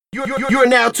You're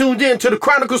now tuned in to the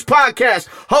Chronicles Podcast,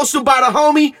 hosted by the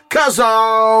homie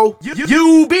Cuzzo.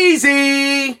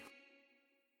 UBZ.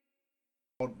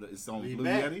 It's on Blue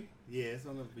Yeti? Yeah, it's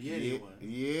on the Yeti one.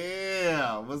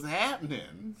 Yeah, what's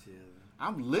happening? Chilling.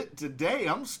 I'm lit today.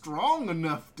 I'm strong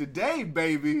enough today,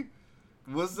 baby.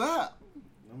 What's up?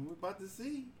 We're about to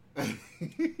see.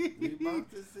 We're about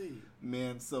to see.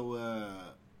 Man, so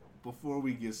before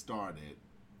we get started,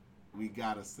 we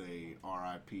gotta say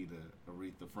R.I.P. to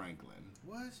Aretha Franklin.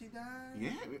 What? She died?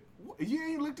 Yeah, you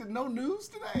ain't looked at no news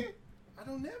today? I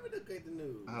don't never look at the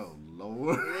news. Oh,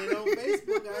 Lord. It ain't on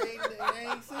Facebook.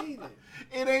 I ain't seen it.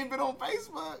 It ain't been on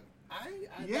Facebook.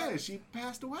 I She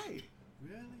passed away.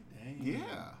 Really? Dang.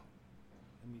 Yeah.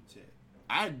 Let me check.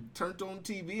 I turned on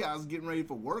TV. I was getting ready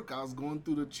for work. I was going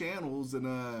through the channels,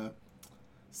 and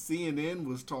CNN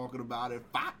was talking about it.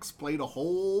 Fox played a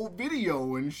whole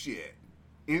video and shit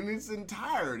in its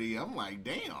entirety. I'm like,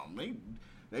 damn,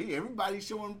 they everybody's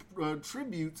showing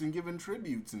tributes and giving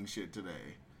tributes and shit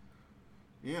today.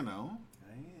 You know.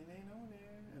 It ain't on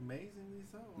there. Amazingly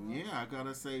so. Huh? Yeah, I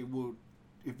gotta say, well,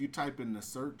 if you type in the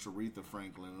search Aretha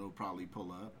Franklin, it'll probably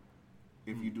pull up.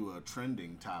 If you do a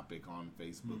trending topic on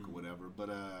Facebook or whatever.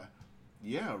 But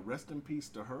yeah, rest in peace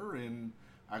to her, and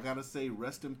I gotta say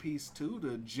rest in peace too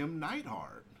to Jim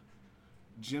Neidhart.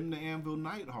 Jim the Anvil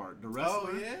Neidhart, the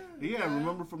wrestler. Oh, yeah? Yeah,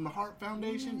 remember from the Heart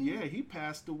Foundation? Mm-hmm. Yeah, he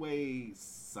passed away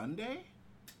Sunday.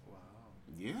 Wow.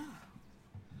 Yeah.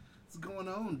 What's going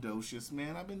on, Docious,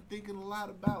 man? I've been thinking a lot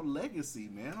about legacy,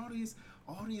 man.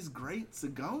 All these greats are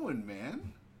going,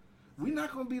 man. We're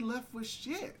not gonna be left with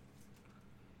shit.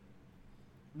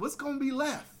 What's gonna be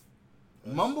left?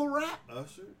 Usher? Mumble rap?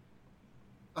 Usher?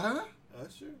 Huh?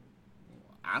 Usher?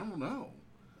 I don't know.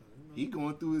 He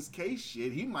going through his case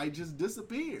shit. He might just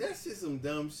disappear. That's just some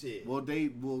dumb shit. Well,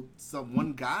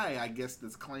 one guy, I guess,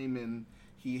 that's claiming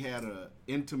he had a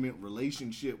intimate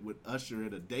relationship with Usher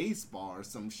at a day spa or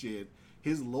some shit.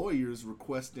 His lawyer's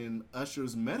requesting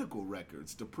Usher's medical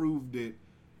records to prove that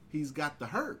he's got the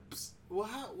herpes. Well,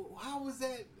 how was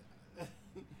that?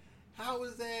 How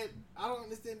is that? I don't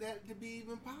understand that to be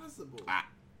even possible.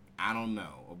 I don't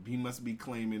know. He must be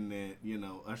claiming that,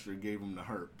 Usher gave him the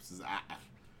herpes.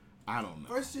 I don't know.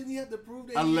 First, shouldn't he have to prove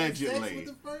that allegedly he had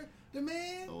sex with the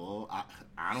man? Oh,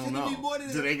 I don't Shouldn't know.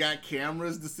 Do they got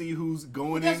cameras to see who's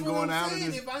going in, going out?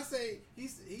 If I say he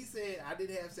said I did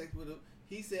have sex with him,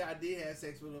 he said I did have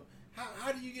sex with him.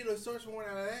 How do you get a search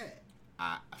warrant out of that?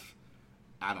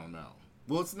 I don't know.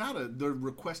 Well, it's not they're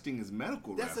requesting his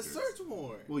medical records. That's a search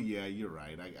warrant. Well, yeah, you're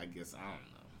right. I guess I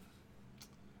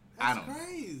don't know. That's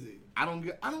crazy. I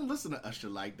don't listen to Usher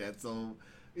like that. So,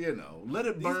 Let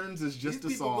It Burns is just a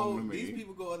song to me. These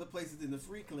people go other places than the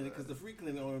free clinic because the free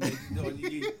clinic only makes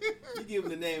you give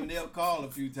them the name and they'll call a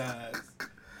few times.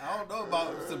 I don't know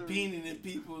about subpoenaing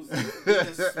people's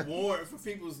warrant for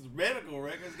people's medical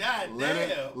records. God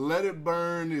damn. Let It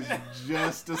Burn is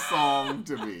just a song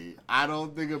to me. I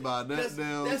don't think about that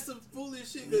now. That's some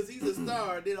foolish shit because he's a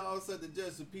star. Then all of a sudden the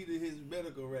judge subpoenaed his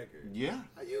medical record. Yeah.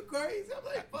 Are you crazy? I'm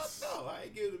like, fuck no. I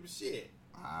ain't giving him shit.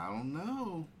 I don't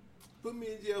know. Put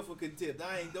me in jail for contempt.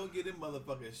 Don't give them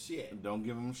motherfuckers shit. Don't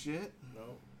give them shit?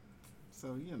 No.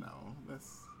 So,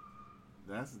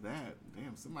 that's that.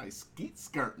 Damn, somebody's skeet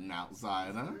skirting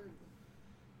outside, huh?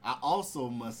 I also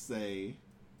must say,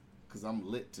 because I'm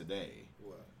lit today,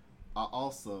 what? I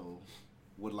also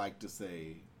would like to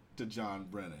say to John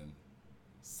Brennan,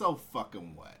 so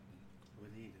fucking what?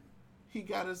 What did he do? He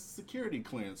got his security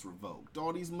clearance revoked.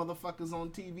 All these motherfuckers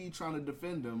on TV trying to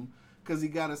defend him because he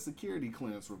got his security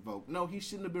clearance revoked. No, he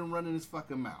shouldn't have been running his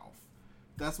fucking mouth.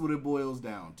 That's what it boils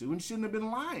down to. And shouldn't have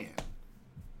been lying.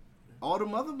 All the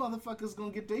motherfuckers gonna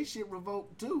get their shit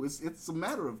revoked too. It's a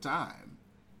matter of time.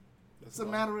 It's a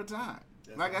matter of time.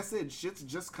 Like I said, shit's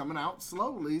just coming out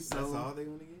slowly. So that's all they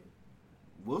gonna get?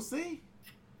 We'll see.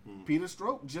 Peter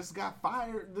Strzok just got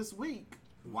fired this week.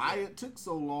 Why it took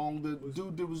so long? The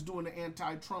dude that was doing the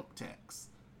anti-Trump text.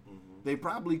 They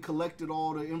probably collected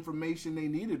all the information they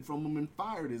needed from him and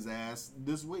fired his ass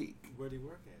this week. Where'd he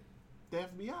work at?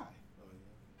 The FBI. Oh,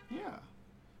 yeah. Yeah.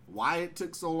 Why it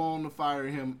took so long to fire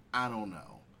him, I don't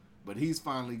know. But he's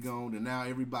finally gone, and now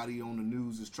everybody on the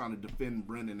news is trying to defend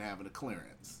Brennan having a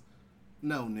clearance.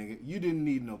 No, nigga, you didn't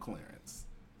need no clearance.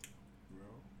 Bro,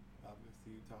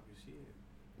 obviously you talking shit.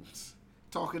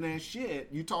 Talking that shit,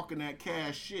 you talking that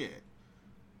cash shit.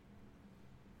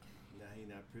 Now he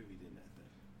not privy to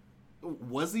nothing.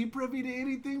 Was he privy to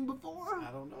anything before?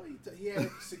 I don't know. He had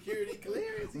security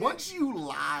clearance. Once you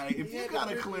lie, if you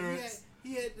got a clearance...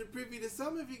 He had the privy to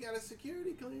some if he got a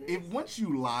security clearance.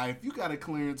 If you got a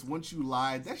clearance, once you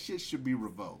lie, that shit should be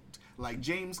revoked. Like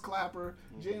James Clapper.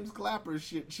 James Clapper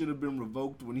shit should have been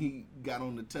revoked when he got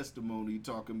on the testimony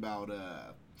talking about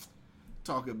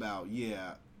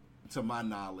yeah, to my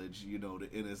knowledge, you know, the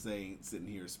NSA ain't sitting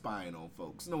here spying on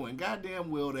folks. Knowing goddamn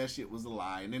well that shit was a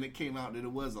lie, and then it came out that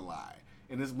it was a lie.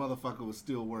 And this motherfucker was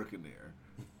still working there.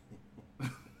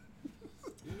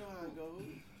 You know how it goes.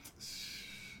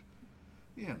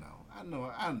 You know,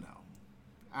 I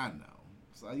know.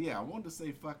 So yeah, I wanted to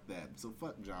say fuck that. So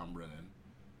fuck John Brennan.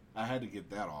 I had to get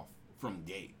that off from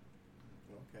gate.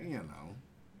 Okay. You know.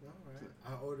 All right.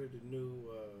 I ordered the new,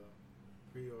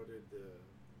 pre-ordered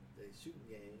the shooting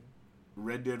game.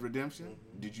 Red Dead Redemption?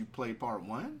 Mm-hmm. Did you play part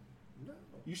 1? No.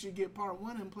 You should get part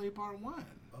 1 and play part 1.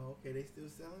 Oh, okay. They still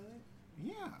selling it?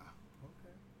 Yeah.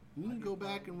 Okay. You can go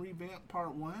back and revamp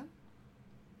part 1.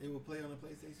 It will play on the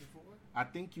PlayStation 4? I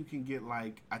think you can get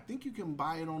I think you can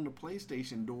buy it on the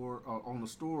PlayStation door or on the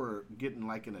store, getting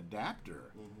like an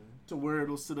adapter to where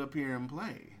it'll sit up here and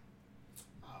play.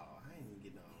 Oh, I ain't even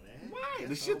getting all that. Why? That's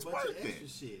The shit's a whole bunch worth of it.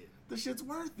 extra shit. The shit's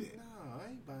worth it. No, I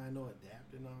ain't buying no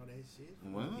adapter and all that shit for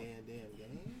Well. no damn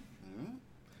game. Mm-hmm.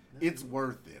 It's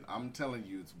worth it. I'm telling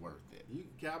you, it's worth it.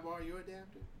 Can I borrow your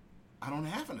adapter? I don't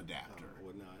have an adapter. Oh,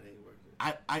 well, no, it ain't worth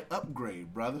it. I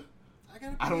upgrade, brother.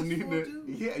 I don't need to. to.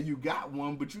 Yeah, you got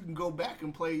one, but you can go back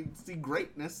and see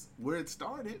greatness where it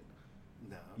started.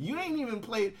 No. You ain't even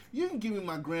played. You can give me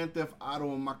my Grand Theft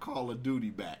Auto and my Call of Duty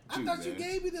back, too, I thought you man.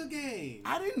 gave me the game.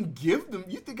 I didn't give them.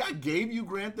 You think I gave you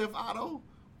Grand Theft Auto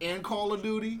and Call of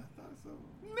Duty? I thought so.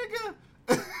 Nigga.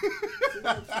 See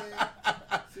what I'm saying?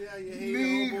 See how you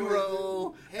hate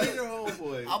Negro. Hater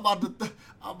homeboy.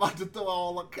 I'm about to throw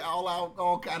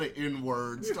all kind of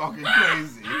N-words talking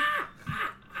crazy.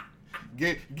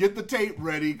 Get the tape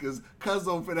ready, cause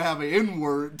Cuzzo finna have an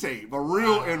N-word tape, a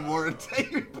real N-word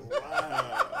tape.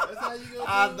 Wow. That's how you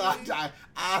gonna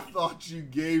I thought you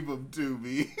gave them to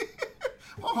me.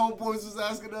 My homeboys was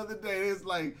asking the other day. It's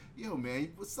like, yo,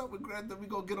 man, what's up with Grand Theft? We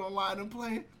gonna get online and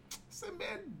play? I said,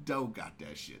 man, Doe got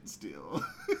that shit still.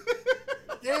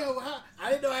 Damn,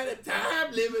 I didn't know I had a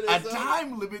time limit or something.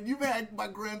 Time limit? You've had my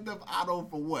Grand Theft Auto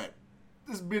for what?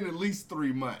 It's been at least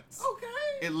 3 months.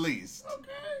 Okay. At least.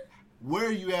 Okay. Where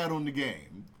are you at on the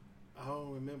game? I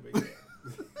don't remember yet.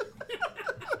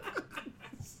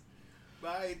 But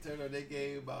I ain't turned on that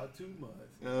game about 2 months.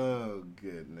 Oh,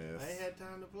 goodness. I ain't had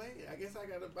time to play it. I guess I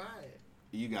gotta buy it.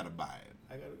 You gotta buy it.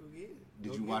 I gotta go get it.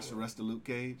 Did you watch the rest of Luke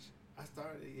Cage? I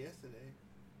started it yesterday.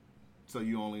 So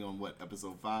you only on what,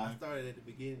 episode I 5? started at the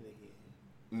beginning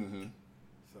again. Mm-hmm.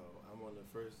 So I'm on the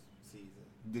first season.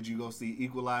 Did you go see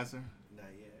Equalizer? Not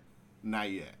yet. Not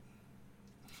yet.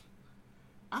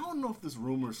 I don't know if this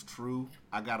rumor's true.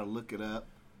 I gotta look it up.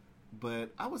 But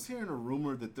I was hearing a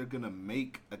rumor that they're gonna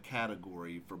make a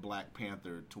category for Black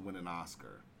Panther to win an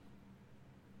Oscar.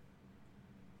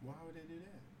 Why would they do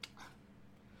that?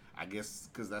 I guess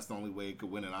because that's the only way it could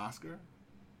win an Oscar.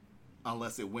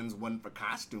 Unless it wins one for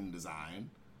costume design.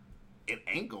 It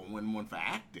ain't gonna win one for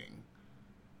acting.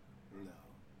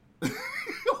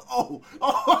 No.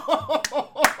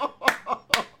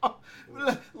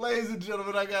 Ladies and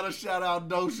gentlemen, I gotta shout out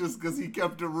Docious because he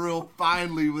kept it real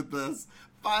finally with us.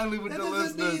 Finally with That the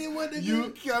doesn't mean listeners. it wasn't You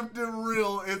good. kept it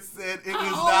real. It said it I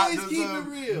is always not keep it deserved.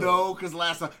 real. No, because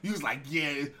last time you was like,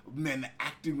 yeah, man, the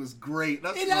acting was great.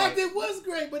 That's And the acting was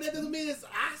great, but that doesn't mean it's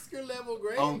Oscar level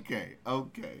great. Okay.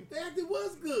 The acting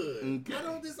was good. Okay.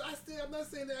 I'm not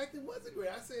saying the acting wasn't great.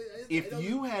 I said If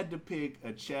you had to pick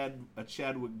a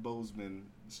Chadwick Boseman,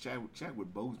 it's Chadwick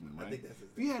Boseman, right? I think that's his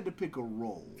If you had to pick a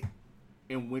role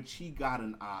in which he got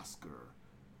an Oscar,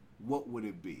 what would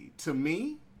it be? To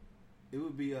me, it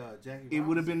would be Jackie Robinson. it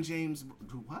would have been James.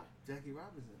 What? Jackie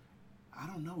Robinson. I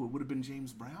don't know. It would have been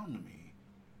James Brown to me.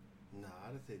 No,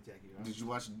 I'd have said Jackie Robinson. Did you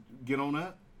watch Get On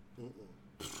Up?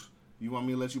 Mm-mm. You want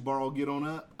me to let you borrow Get On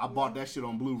Up? I bought that shit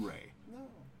on Blu-ray. No.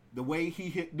 The way he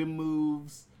hit the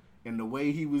moves and the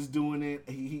way he was doing it,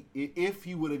 if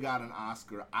he would have got an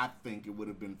Oscar, I think it would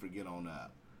have been for Get On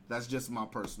Up. That's just my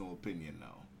personal opinion, though.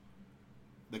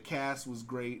 The cast was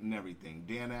great and everything.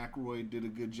 Dan Aykroyd did a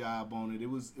good job on it. It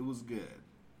was good.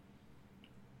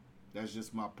 That's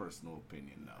just my personal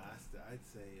opinion, though. I'd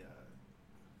say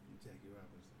Jackie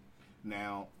Robinson.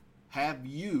 Now, have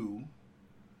you,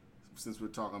 since we're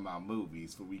talking about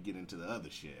movies, before we get into the other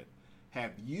shit,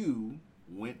 have you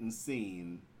went and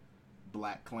seen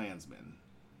Black Klansman?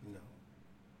 No.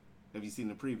 Have you seen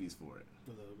the previews for it? A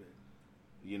little bit.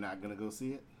 You're not going to go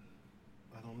see it?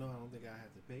 I don't know. I don't think I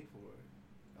have to pay for it.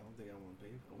 I don't think I want to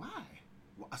pay for it. Why?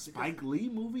 Well, a Spike Lee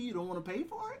movie, you don't want to pay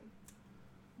for it?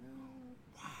 No.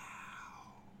 Wow.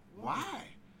 Why?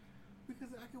 Because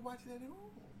I can watch it at home.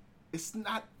 It's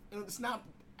not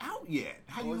out yet.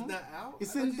 How Oh, you it's don't- not out?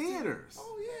 It's I in thought you said- theaters.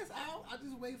 Oh, yeah, it's out. I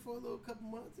just wait for a little couple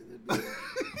months and it'll be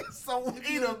So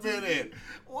wait a minute.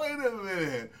 Wait a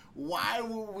minute. Why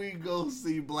would we go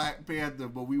see Black Panther,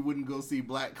 but we wouldn't go see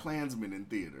Black Klansman in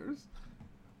theaters?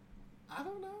 I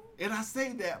don't know. And I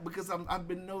say that because I've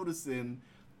been noticing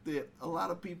that a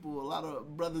lot of people, a lot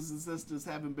of brothers and sisters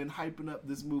haven't been hyping up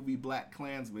this movie Black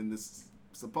Klansman. This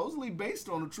supposedly based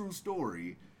on a true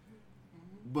story,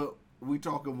 but we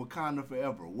talking Wakanda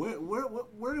forever.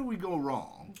 Where do we go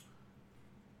wrong?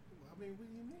 I mean, what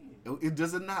do you mean?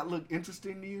 Does it not look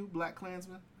interesting to you, Black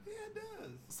Klansman? Yeah, it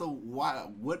does. So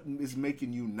what is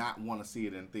making you not want to see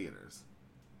it in theaters?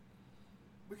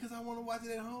 Because I want to watch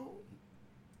it at home.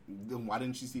 Then why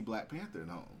didn't you see Black Panther at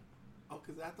home? Oh,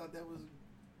 because I thought that was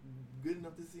good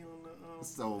enough to see on the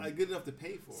So- like good enough to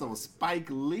pay for. So a Spike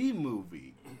Lee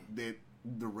movie that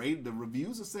the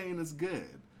reviews are saying is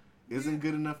good isn't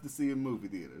good enough to see in movie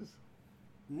theaters.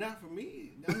 Not for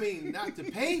me. I mean, not to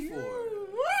pay for it.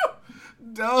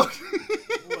 Don't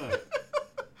What?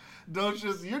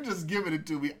 you're just giving it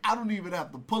to me. I don't even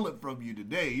have to pull it from you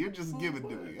today. You're just giving it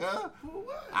to me, huh? For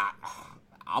what?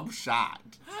 I'm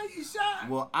shocked. How you shot?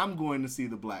 Well, I'm going to see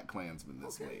the Black Klansman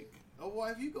this week. Oh, well,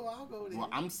 if you go, I'll go then. Well,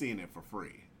 I'm seeing it for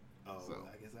free. Oh, so-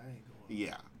 I guess I ain't going.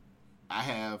 Yeah. I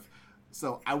have.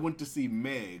 So I went to see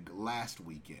Meg last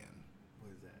weekend,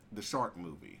 What is that? the shark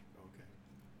movie. Okay.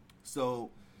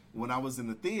 So when I was in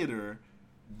the theater,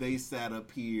 they sat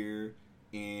up here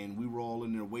and we were all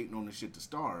in there waiting on the shit to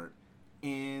start,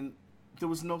 and there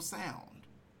was no sound.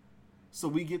 So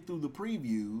we get through the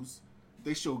previews.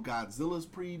 They show Godzilla's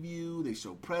preview. They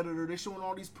show Predator. They're showing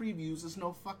all these previews. There's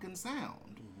no fucking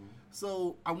sound.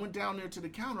 So I went down there to the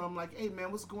counter. I'm like, hey,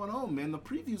 man, what's going on, man? The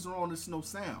previews are on. There's no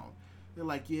sound. They're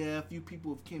like, yeah, a few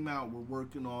people have came out. We're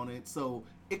working on it. So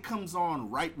it comes on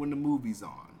right when the movie's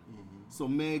on. So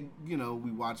Meg,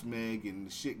 we watch Meg and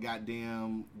the shit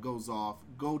goddamn goes off.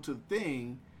 Go to the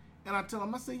thing. And I tell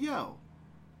him, I say, yo,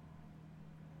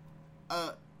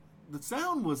 the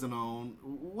sound wasn't on.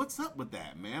 What's up with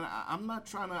that, man? I'm not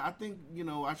trying to. I think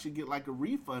I should get like a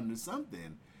refund or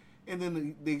something. And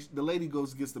then the lady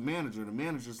goes gets the manager. The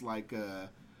manager's like,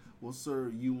 well,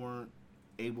 sir, you weren't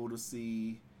able to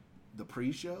see the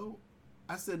pre-show.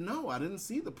 I said, no, I didn't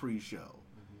see the pre-show.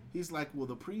 He's like, well,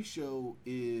 the pre-show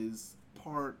isn't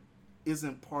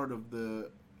part of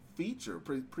the feature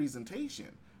presentation.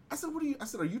 I said,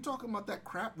 are you talking about that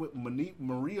crap with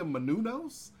Maria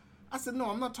Menounos? I said, no,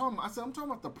 I'm not talking about, I'm talking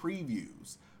about the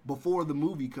previews before the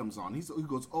movie comes on. He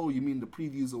goes, oh, you mean the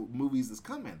previews of movies that's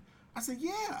coming? I said,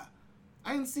 yeah.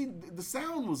 I didn't see, the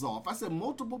sound was off. I said,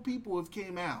 multiple people have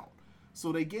came out.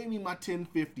 So they gave me my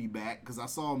 $10.50 back because I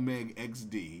saw Meg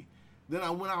XD. Then I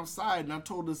went outside and I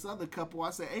told this other couple,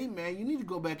 I said, hey, man, you need to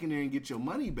go back in there and get your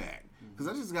money back. Because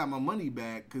I just got my money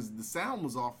back because the sound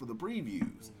was off for the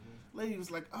previews. Lady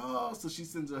was like, oh, so she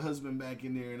sends her husband back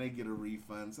in there and they get a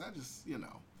refund. So I just,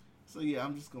 So yeah,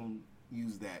 I'm just going to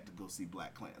use that to go see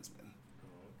Black Klansman.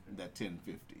 Oh, okay. That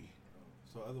 $10.50.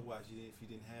 So otherwise, if you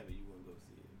didn't have it, you wouldn't go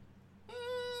see it.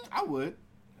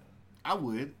 I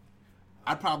would.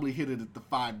 I'd probably hit it at the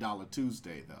 $5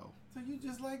 Tuesday though. So you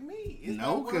just like me. It's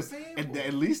No, not because worth paying for.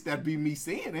 at least that'd be me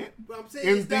seeing it. But I'm saying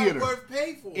in it's theater. not worth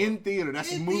paying for. In theater,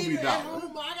 that's In movie theater, at dollar.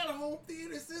 home, I got a home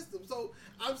theater system, so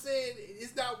I'm saying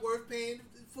it's not worth paying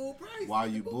full price. While for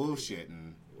you the movie.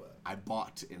 bullshitting, What? I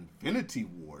bought Infinity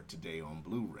War today on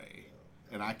Blu-ray,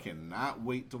 and I cannot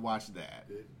wait to watch that.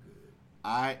 Good.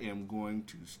 I am going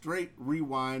to straight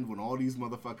rewind when all these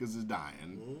motherfuckers is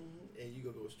dying. And you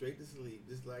gonna go straight to sleep,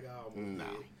 just like I almost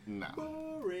did. No.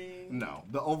 Boring. No.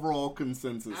 The overall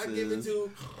consensus I give it is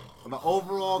to. the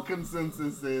overall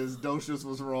consensus is Docious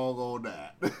was wrong on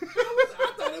that. I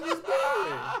thought it was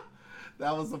boring.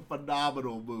 That was a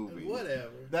phenomenal movie. Whatever.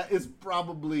 That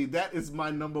is my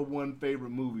number one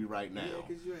favorite movie right now. Yeah,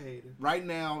 because you're a hater. Right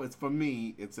now, it's for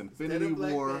me. It's Infinity Instead of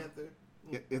Black War.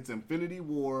 Panther, It's Infinity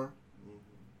War.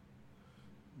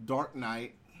 Dark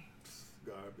Knight.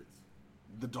 garbage.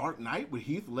 The Dark Knight with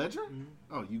Heath Ledger?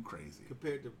 Oh, you crazy.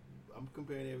 I'm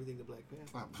comparing everything to Black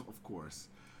Panther. Of course.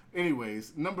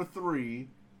 Anyways, number 3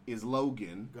 is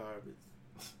Logan. Garbage.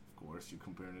 Of course, you're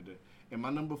comparing it to. And my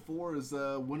number 4 is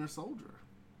Winter Soldier.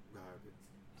 Garbage.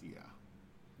 Yeah.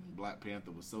 Black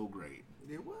Panther was so great.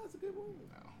 It was a good movie.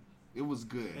 No. It was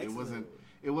good. Excellent.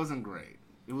 It wasn't great.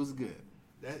 It was good.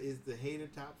 That is the hater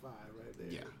top 5 right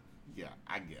there. Yeah,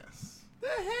 I guess. The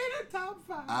hater top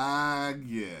 5. I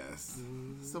guess.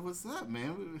 So what's up,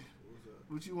 man?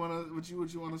 What's up?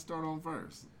 What you wanna start on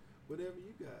first? Whatever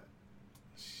you got.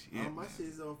 Shit. My Man.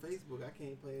 shit's on Facebook. I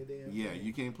can't play a damn Yeah, thing.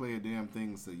 you can't play a damn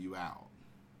thing, so you out.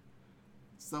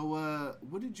 So,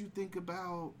 what did you think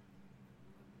about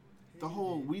the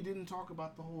whole? We didn't talk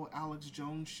about the whole Alex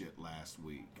Jones shit last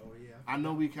week. Oh yeah. I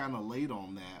know we kind of late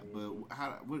on that, but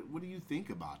what do you think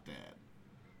about that?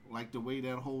 Like the way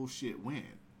that whole shit went?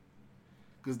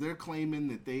 Because they're claiming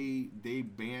that they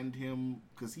banned him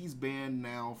because he's banned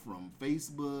now from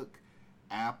Facebook,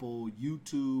 Apple,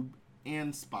 YouTube,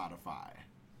 and Spotify.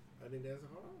 I think that's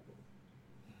horrible.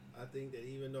 I think that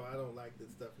even though I don't like the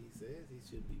stuff he says, he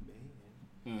should be banned.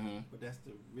 Mm-hmm. But that's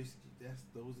the risk.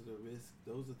 Those are the risks.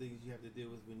 Those are things you have to deal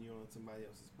with when you're on somebody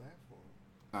else's platform.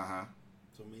 Uh-huh.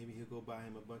 So maybe he'll go buy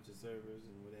him a bunch of servers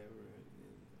and whatever,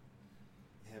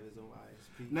 and have his own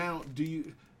ISP. Now, do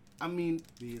you? I mean,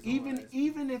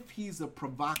 even if he's a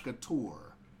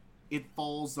provocateur, it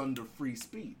falls under free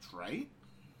speech, right?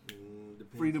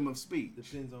 Freedom of speech.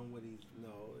 Depends on what he's.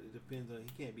 No, it depends on.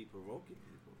 He can't be provoking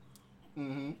people.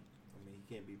 Mm-hmm. I mean, he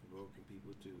can't be provoking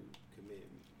people to commit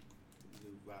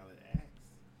new violent acts.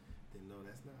 Then no,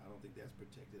 that's not. I don't think that's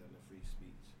protected under free speech.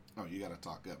 Oh, you gotta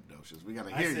talk up, Docious. We gotta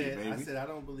hear you, baby. I said I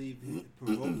don't believe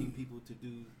provoking people to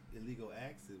do illegal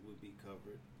acts would be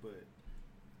covered, but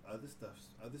other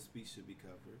speech should be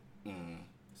covered. Mm.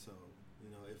 So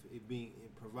if it being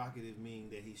provocative meaning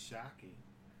that he's shocking,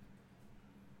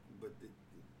 but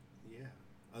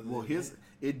Well,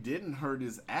 it didn't hurt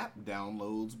his app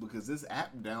downloads because his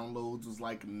app downloads was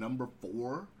like number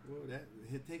 4. Well, that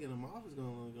taking him off is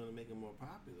going to make him more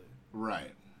popular,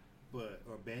 right?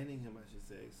 Or banning him, I should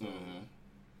say. So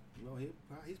no, he'll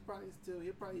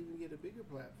probably even get a bigger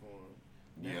platform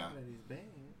now that he's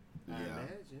banned. I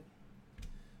imagine.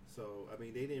 So I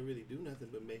mean, they didn't really do nothing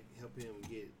but help him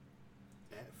get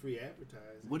free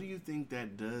advertising. What do you think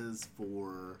that does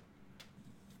for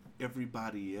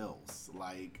everybody else?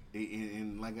 Like,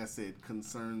 and like I said,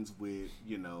 concerns with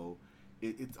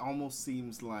it almost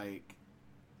seems like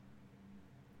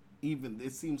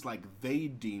they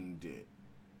deemed it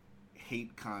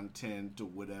hate content or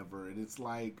whatever, and it's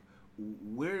like,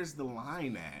 where's the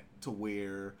line at to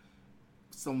where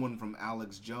someone from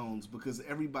Alex Jones, because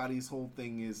everybody's whole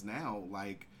thing is now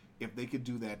like, if they could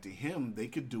do that to him, they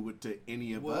could do it to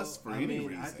any of us for any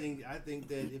reason. I think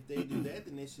that if they do that,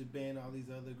 then they should ban all these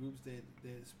other groups that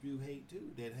spew hate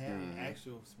too, that have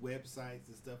actual websites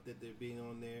and stuff that they're being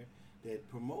on there that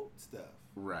promote stuff,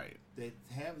 right? That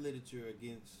have literature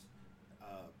against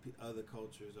other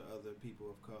cultures or other people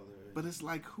of color. But it's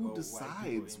like, who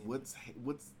decides what's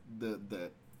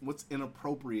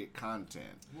inappropriate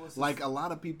content? Like, a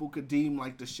lot of people could deem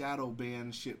like the shadow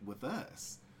ban shit with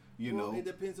us. It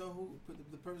depends on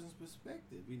the person's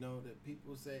perspective. That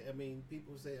people say. I mean,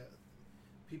 people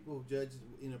judge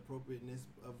inappropriateness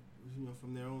of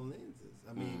from their own lenses.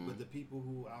 I mean, but the people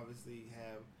who obviously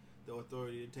have the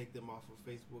authority to take them off of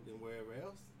Facebook and wherever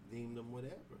else deem them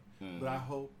whatever. But I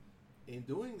hope in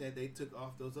doing that they took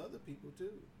off those other people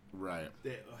too. Right.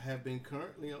 That have been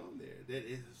currently on there. That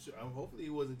is, hopefully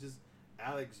it wasn't just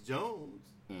Alex Jones.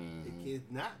 It's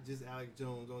not just Alex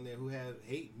Jones on there who have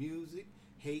hate music,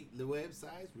 hate the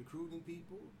websites, recruiting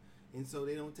people, and so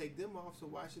they don't take them off. So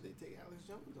why should they take Alex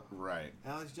Jones off? Right.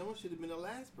 Alex Jones should have been the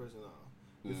last person off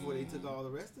before they took all the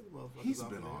rest of the motherfuckers He's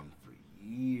off. He's been on for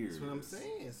years. That's what I'm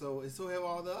saying. So have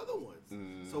all the other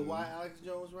ones. So why Alex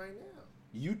Jones right now?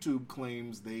 YouTube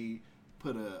claims they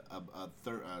put a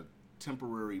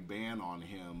temporary ban on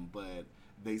him, but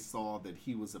they saw that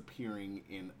he was appearing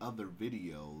in other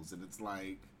videos, and it's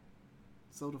like,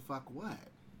 so the fuck what?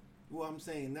 Well, I'm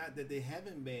saying not that they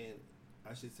haven't banned.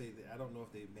 I should say that I don't know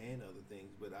if they banned other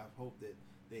things, but I hope that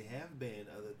they have banned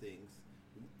other things,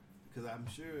 because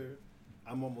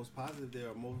I'm almost positive there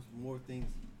are more things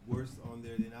worse on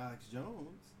there than Alex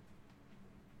Jones.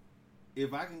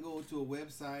 If I can go to a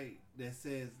website that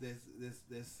says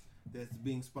that's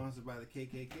being sponsored by the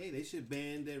KKK, they should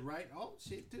ban that right alt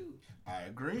shit too. I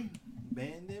agree.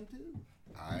 Ban them too.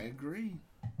 I agree.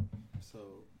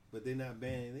 So, but they're not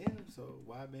banning them, so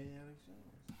why ban Alex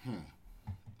Jones?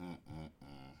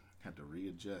 Had to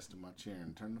readjust in my chair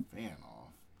and turn the fan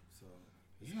off. So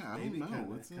yeah, I don't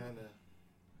know.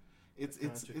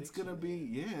 It's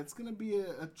gonna be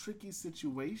a tricky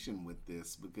situation with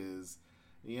this, because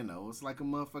it's like a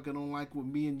motherfucker don't like what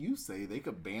me and you say. They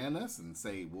could ban us and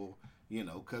say, well,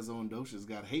 Cuzzo and Docious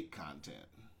got hate content.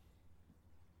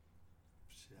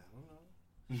 Shit, I don't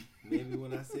know. Maybe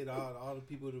when I said all the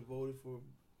people that voted for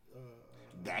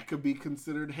that could be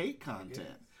considered hate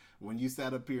content. When you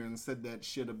sat up here and said that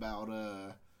shit about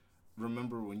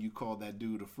remember when you called that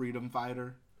dude a freedom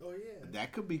fighter? Oh yeah.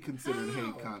 That could be considered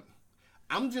hate content.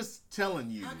 I'm just telling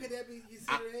you. How could that be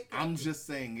considered hate? I'm just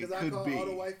saying it Because I could call be. all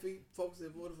the white folks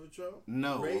that voted for Trump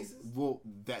racist? Well,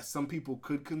 that some people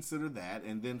could consider that,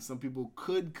 and then some people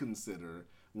could consider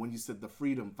when you said the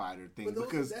freedom fighter thing, But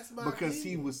that's my because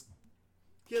he opinion. was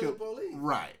Killing police.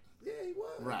 right, Yeah, he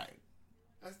was. right,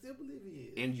 I still believe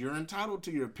he is. and you're entitled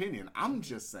to your opinion. I'm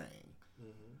just saying,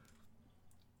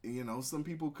 some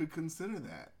people could consider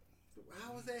that.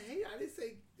 How was that hate? I didn't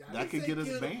say That could get us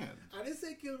banned. I didn't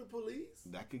say kill the police.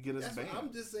 That could get us banned.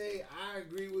 I'm just saying I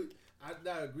agree with. I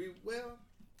not agree. Well,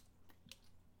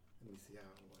 let me see how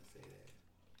I want to say that.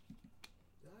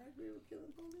 Do I agree with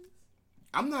killing police?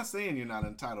 I'm not saying you're not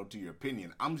entitled to your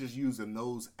opinion. I'm just using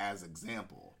those as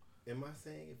example. Am I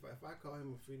saying if I call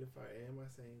him a freedom fighter, am I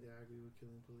saying that I agree with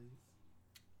killing police?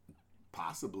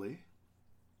 Possibly.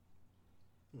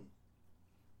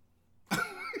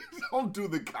 Don't do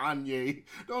the Kanye.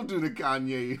 Don't do the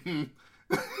Kanye.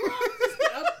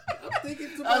 I'm thinking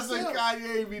to That's myself. what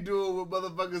Kanye be doing when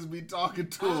motherfuckers be talking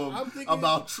to him I'm thinking,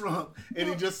 about Trump, and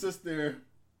he just sits there.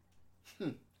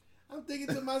 I'm thinking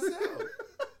to myself.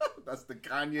 That's the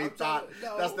Kanye I'm thought.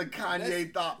 no, that's the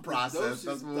Kanye thought process.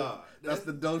 That's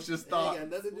the docious thought. Ain't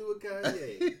got nothing to do with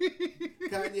Kanye.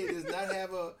 Kanye does not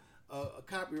have a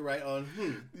copyright on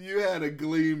You had a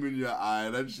gleam in your eye.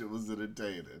 That shit was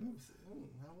entertaining. I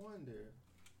wonder.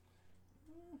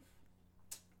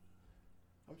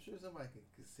 I'm sure somebody can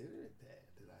consider it that.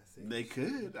 Did I say They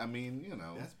could. I mean,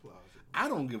 That's plausible. I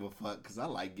don't give a fuck because I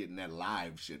like getting that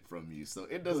live shit from you, so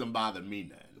it doesn't bother me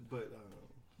none.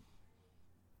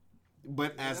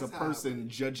 But as a person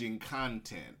judging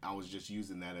content, I was just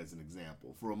using that as an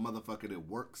example for a motherfucker that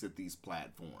works at these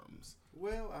platforms.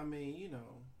 Well, I mean,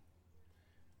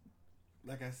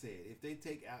 like I said, if they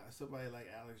take out somebody like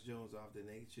Alex Jones off, then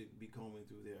they should be combing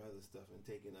through their other stuff and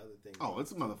taking other things. Oh,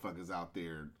 it's motherfuckers out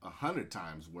there 100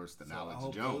 times worse than Alex I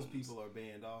hope Jones. Those people are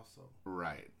banned also.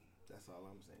 Right. That's all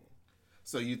I'm saying.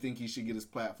 So you think he should get his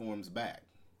platforms back?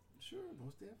 Sure,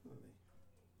 most definitely.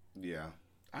 Yeah,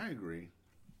 I agree.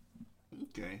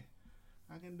 Okay,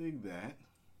 I can dig that.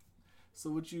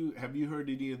 So have you heard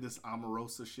any of this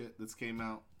Omarosa shit that's came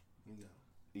out? No.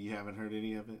 You haven't heard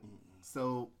any of it? Mm-mm.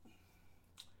 So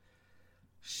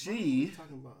What are you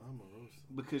talking about Omarosa?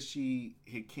 Because she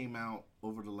had came out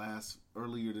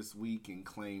earlier this week and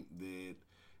claimed that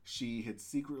she had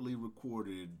secretly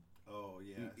recorded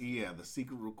the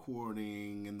secret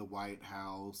recording in the White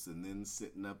House, and then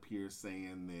sitting up here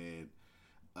saying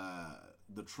that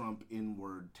the Trump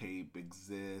N-word tape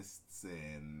exists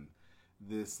and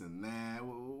this and that.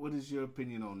 What is your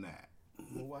opinion on that?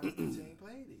 Well, why she ain't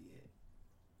played it yet?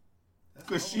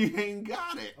 Because she ain't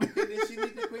got it. Okay, then she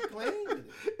need to quit claiming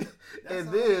it.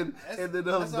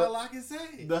 That's all I can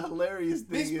say. The hilarious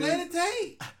thing is, explain the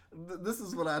tape. This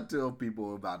is what I tell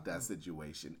people about that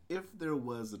situation. If there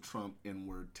was a Trump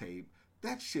N-word tape,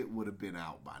 that shit would have been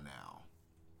out by now.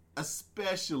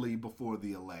 Especially before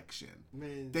the election.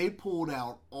 Man, they pulled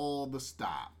out all the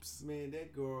stops. Man,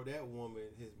 that woman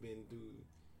has been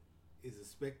is a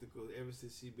spectacle ever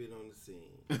since she's been on the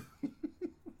scene.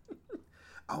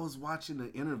 I was watching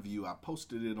an interview. I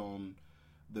posted it on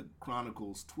the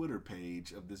Chronicles Twitter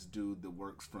page of this dude that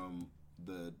works for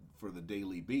the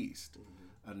Daily Beast,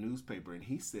 a newspaper, and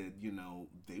he said,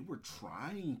 they were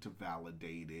trying to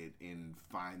validate it and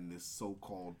find this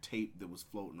so-called tape that was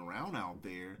floating around out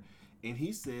there, and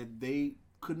he said they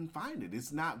couldn't find it.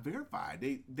 It's not verified.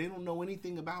 They don't know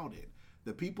anything about it.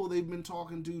 The people they've been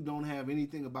talking to don't have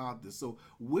anything about this. So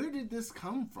where did this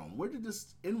come from? Where did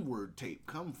this N-word tape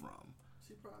come from?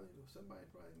 Somebody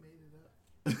probably made it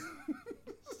up.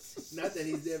 Not that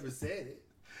he's ever said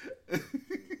it.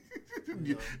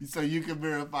 So you can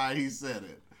verify he said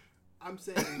it. I'm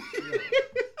saying, how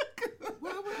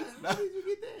did you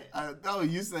get that? No,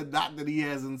 you said not that he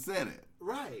hasn't said it.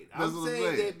 Right. That's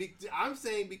I'm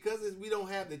saying because we don't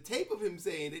have the tape of him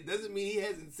saying it doesn't mean he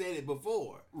hasn't said it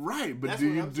before. Right, but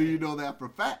do you know that for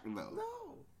fact though?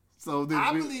 No. So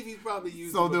I believe he's probably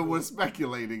used. So then we're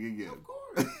speculating again. Of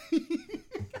course.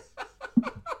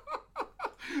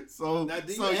 So now,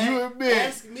 you admit?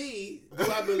 Ask me,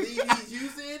 do I believe he's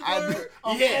using it?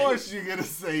 Of course, you're gonna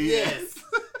say yes.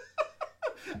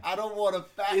 I don't want to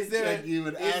fact check you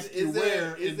and ask you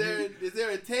where. Is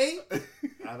there a tape?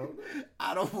 I don't know.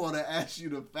 I don't want to ask you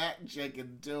to fact check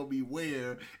and tell me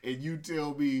where, and you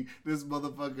tell me this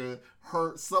motherfucker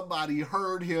heard somebody else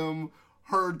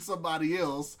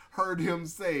heard him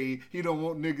say he don't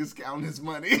want niggas counting his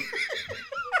money.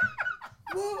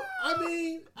 Well, I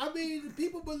mean,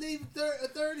 people believe a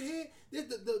third hand.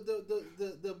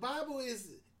 The Bible is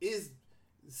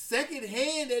second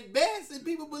hand at best, and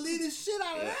people believe the shit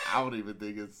out of that. I don't even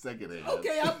think it's second hand.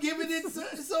 Okay, I'm giving it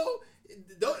so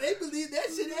don't they believe that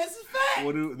shit as a fact?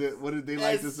 What do they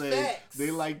like to say? Facts. They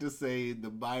like to say the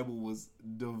Bible was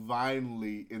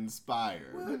divinely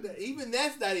inspired. Well, even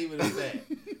that's not even a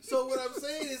fact. So what I'm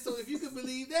saying is, so if you can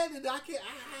believe that, then I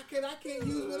can't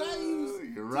use what I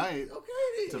use. You're right.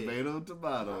 Okay, then.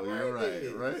 Tomato. All You're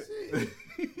right, right. then.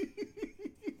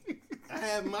 I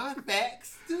have my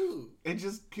facts too. It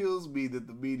just kills me that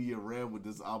the media ran with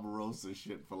this Omarosa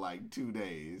shit for like 2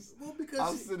 days. Well, because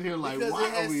I'm sitting here like, because why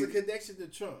it has are we? a connection to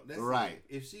Trump. That's Right.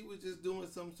 it. If she was just doing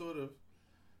some sort of,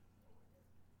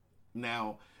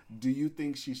 Now, do you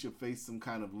think she should face some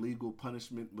kind of legal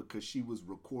punishment because she was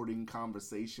recording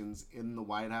conversations in the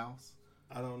White House?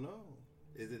 I don't know.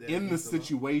 Is it In the against law?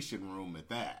 Situation Room at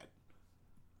that.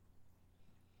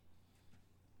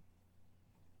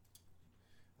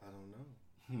 I don't know.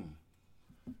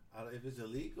 If it's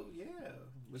illegal, yeah,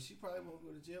 but she probably won't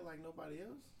go to jail like nobody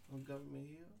else on Government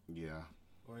Hill Yeah.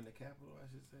 or in the Capitol, I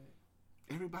should say.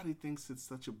 Everybody thinks it's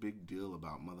such a big deal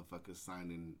about motherfuckers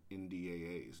signing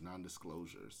NDAAs,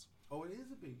 non-disclosures. Oh, it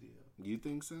is a big deal. You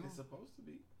think so? It's supposed to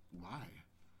be. Why?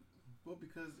 Well,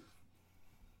 because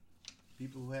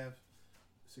people who have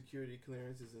security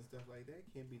clearances and stuff like that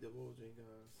can't be divulging.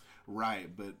 Right,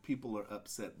 but people are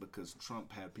upset because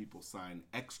Trump had people sign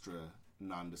extra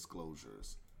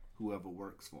non-disclosures. Whoever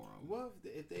works for him. Well,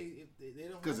 if they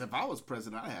don't. Because if I was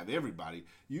president, I'd have everybody.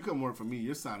 You come work for me,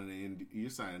 you're signing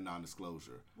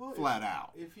non-disclosure, Well, flat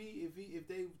out. If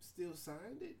they still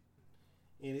signed it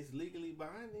and it's legally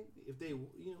binding, if they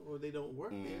or they don't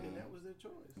work there, then that was their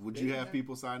choice. Would They you didn't have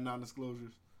people sign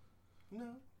non-disclosures?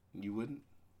 No. You wouldn't?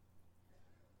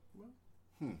 Well,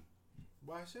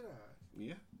 why should I?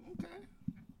 Yeah. Okay.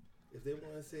 If they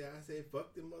want to say, I say,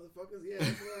 fuck them motherfuckers. Yeah,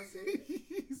 that's what I say.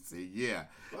 Say, yeah,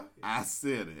 Fuck it. I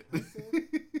said it. I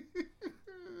said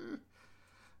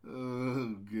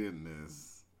Oh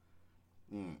goodness.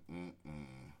 Yeah,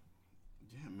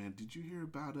 man. Did you hear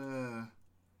about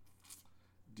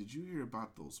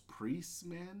those priests,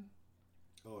 man?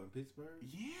 Oh, in Pittsburgh?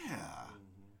 Yeah.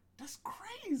 That's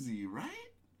crazy,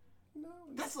 right? No.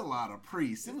 That's a lot of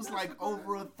priests. It was not like surprising.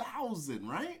 over 1,000,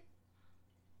 right?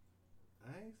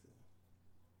 I ain't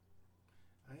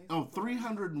Oh, surprised.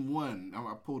 301.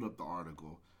 I pulled up the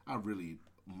article. I really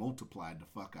multiplied the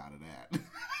fuck out of that.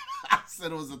 I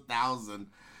said it was 1,000.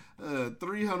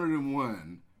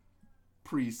 301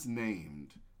 priests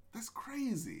named. That's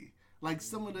crazy. Like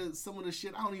some of the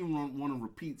shit. I don't even want to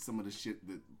repeat some of the shit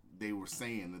that they were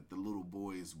saying that the little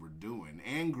boys were doing,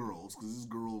 and girls, because it's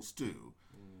girls too.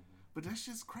 But that's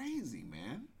just crazy,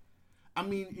 man. I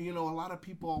mean, a lot of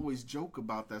people always joke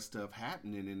about that stuff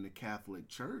happening in the Catholic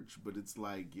Church, but it's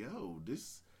like, yo,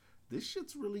 this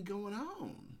shit's really going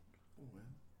on. Well,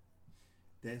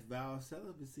 that's vow of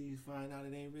celibacy. You find out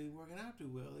it ain't really working out too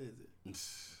well, is it?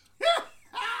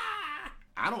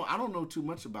 I don't know too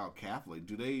much about Catholic.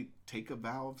 Do they take a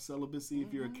vow of celibacy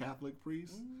if you're a Catholic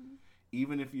priest?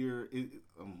 Even if you're,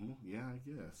 yeah, I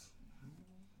guess.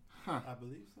 Huh. I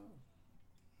believe so.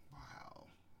 Wow.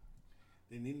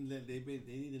 They need to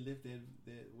lift that.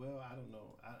 Well, I don't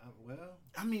know.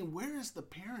 I mean, where is the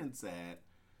parents at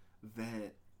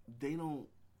that they don't?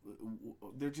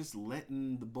 They're just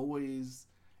letting the boys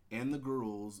and the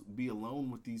girls be alone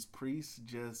with these priests.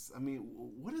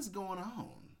 What is going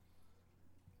on?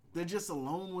 They're just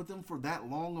alone with them for that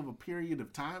long of a period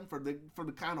of time for the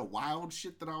kind of wild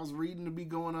shit that I was reading to be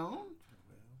going on.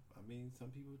 Well, I mean, some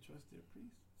people trust their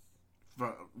priests.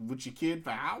 With your kid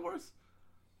for hours?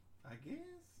 I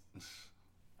guess.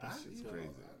 That shit's crazy.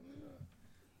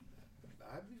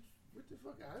 I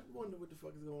wonder what the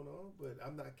fuck is going on, but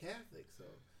I'm not Catholic, so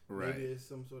Right. maybe it's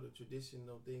some sort of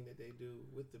traditional thing that they do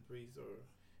with the priest, or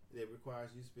that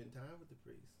requires you to spend time with the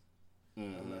priest.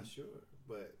 I'm not sure,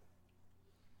 but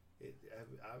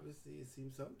obviously it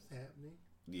seems something's happening.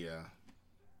 Yeah.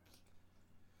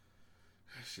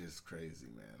 That shit's crazy,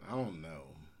 man. I don't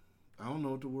know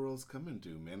what the world's coming to,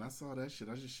 man. I saw that shit.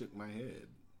 I just shook my head.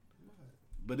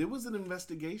 But it was an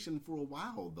investigation for a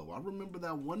while, though. I remember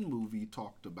that one movie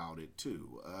talked about it,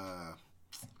 too.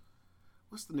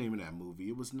 What's the name of that movie?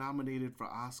 It was nominated for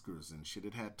Oscars and shit.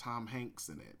 It had Tom Hanks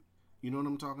in it. You know what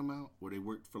I'm talking about? Where they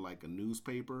worked for, like, a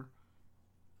newspaper,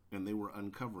 and they were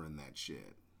uncovering that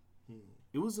shit.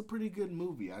 It was a pretty good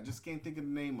movie. I just can't think of the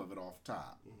name of it off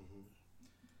top.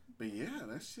 But, yeah,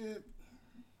 that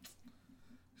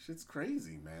shit's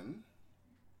crazy, man.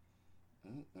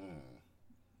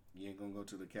 You ain't gonna go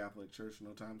to the Catholic Church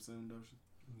no time soon, Dosha?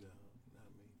 No, not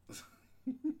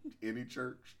me. Any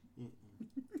church?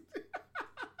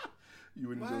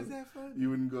 Why is that funny? You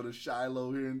wouldn't go to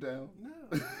Shiloh here in town?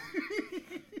 No.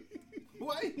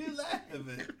 Why are you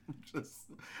laughing?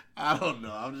 I don't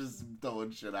know. I'm just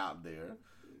throwing shit out there.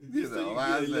 You So know, you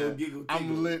I get a little said, giggle I'm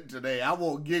tickle. lit today. I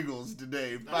want giggles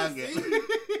today. Fuck it.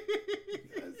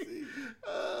 I see.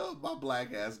 My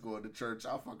black ass going to church.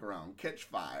 I'll fuck around and catch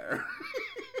fire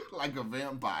like a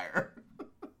vampire.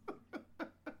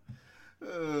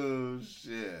 Oh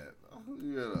shit!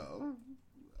 You know,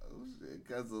 oh shit.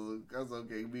 Cuzzo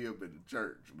can't be up in the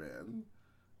church, man.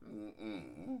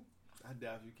 Mm-mm. I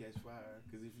doubt if you catch fire,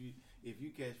 because if you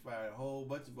catch fire, a whole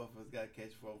bunch of motherfuckers got to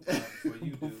catch fire before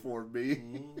you do. Before me.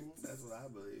 That's what I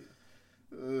believe.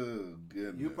 Oh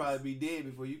goodness. You'll probably be dead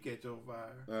before you catch on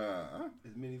fire.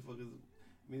 As many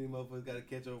motherfuckers got to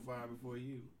catch on fire before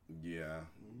you. Yeah,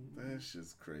 that's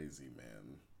just crazy,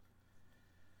 man.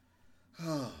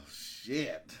 Oh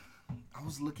shit! I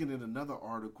was looking at another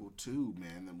article too,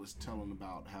 man, that was telling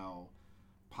about how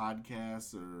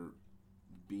podcasts are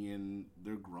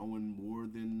they're growing more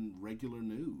than regular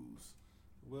news.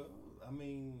 Well, I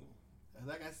mean,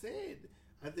 like I said,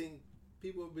 I think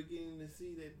people are beginning to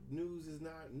see that news is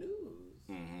not news.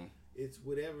 Mm-hmm. It's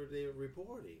whatever they're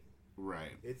reporting.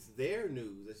 Right. It's their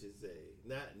news, I should say.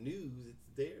 Not news, it's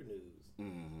their news.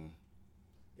 Mm-hmm.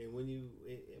 And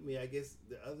when I guess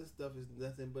the other stuff is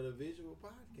nothing but a visual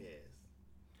podcast.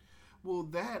 Well,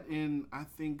 that, and I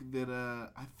think that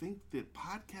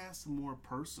podcasts are more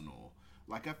personal.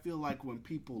 Like, I feel like when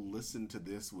people listen to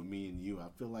this with me and you, I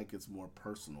feel like it's more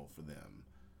personal for them.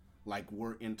 Like,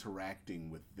 we're interacting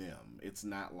with them. It's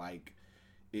not like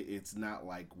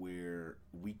where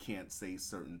we can't say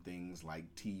certain things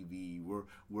like TV.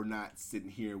 We're not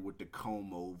sitting here with the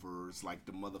comb overs like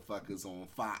the motherfuckers on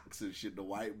Fox and shit. The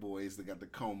white boys that got the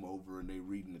comb over and they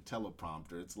reading the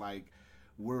teleprompter. It's like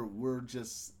we're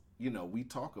just, you know, we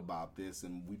talk about this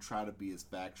and we try to be as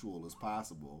factual as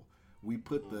possible. We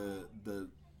put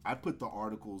I put the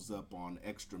articles up on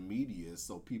Extra Media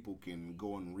so people can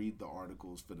go and read the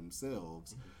articles for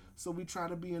themselves. So we try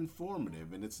to be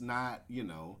informative, and it's not, you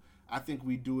know, I think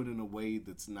we do it in a way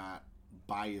that's not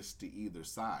biased to either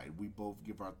side. We both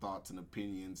give our thoughts and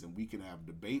opinions, and we can have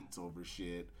debates over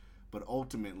shit, but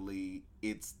ultimately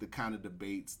it's the kind of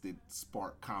debates that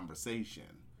spark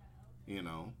conversation, you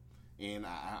know? And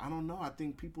I don't know, I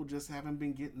think people just haven't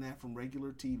been getting that from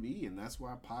regular TV, and that's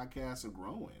why podcasts are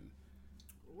growing.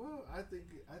 Well, I think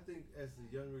as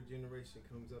the younger generation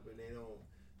comes up and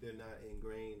they're not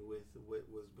ingrained with what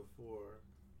was before,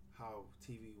 how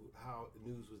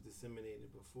news was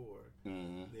disseminated before.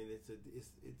 Mm-hmm. Then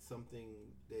it's something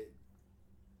that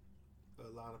a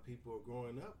lot of people are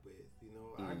growing up with. You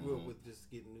know, I grew up with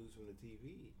just getting news from the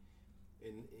TV,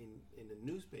 in the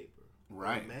newspaper,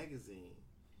 right, or the magazine.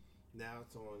 Now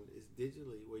it's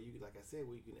digitally where you, like I said,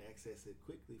 where you can access it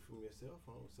quickly from your cell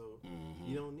phone. So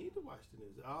you don't need to watch the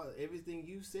news. Everything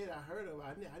you said, I heard of.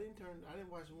 I didn't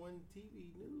watch one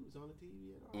TV news on the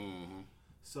TV at all. Mm-hmm.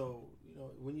 So you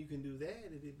know, when you can do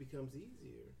that, it becomes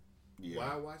easier. Yeah.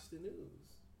 Why watch the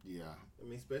news? Yeah. I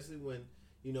mean, especially when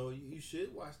you know you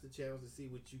should watch the channels to see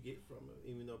what you get from it.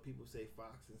 Even though people say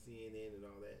Fox and CNN and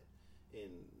all that,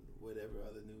 and whatever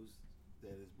other news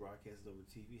that is broadcasted over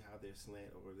TV, how they're slant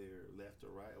or they're left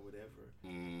or right or whatever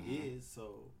is.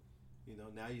 So, you know,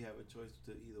 now you have a choice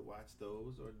to either watch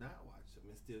those or not watch them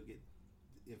and still get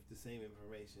the same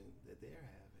information that they're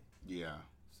having. Yeah.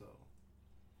 So,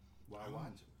 why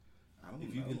watch them? I don't if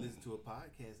know. you can listen to a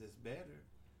podcast, that's better.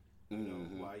 You know,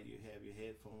 while you have your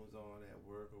headphones on at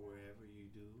work or wherever you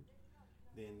do,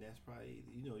 then that's probably,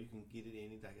 you know, you can get it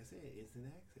like I said, instant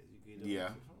access. You get it on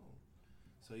your phone.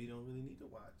 So you don't really need to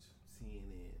watch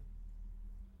CNN.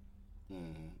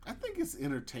 I think it's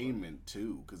entertainment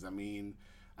too, because I mean,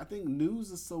 I think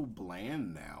news is so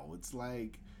bland now. It's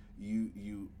like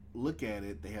you look at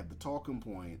it, they have the talking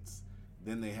points,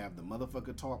 then they have the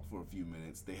motherfucker talk for a few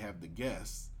minutes, they have the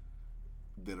guests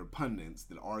that are pundits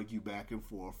that argue back and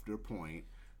forth their point,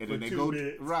 and for then they 2 go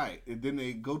minutes. right, and then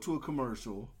they go to a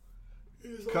commercial,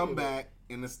 come back,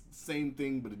 and it's the same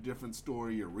thing but a different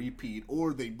story, or repeat,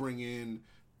 or they bring in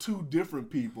 2 different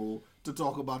people to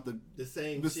talk about the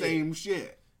same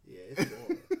shit. Yeah, it's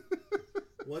boring.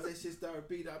 Once that shit start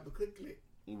repeating, I'll click.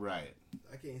 Right.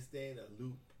 I can't stand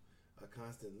a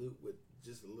constant loop with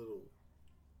just a little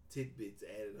tidbits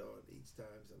added on each time.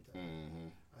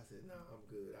 Sometimes I said, no, I'm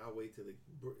good. I'll wait till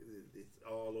it's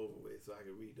all over with so I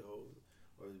can read the whole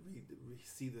or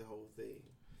see the whole thing.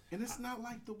 And it's not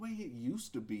like the way it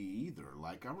used to be either.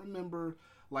 Like, I remember,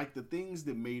 like, the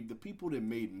people that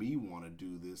made me want to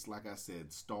do this, like I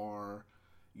said, Star,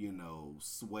 you know,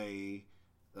 Sway,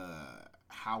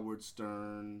 Howard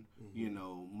Stern, you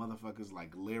know, motherfuckers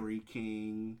like Larry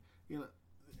King, you know.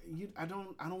 I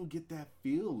don't get that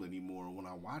feel anymore when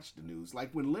I watch the news. Like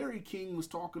when Larry King was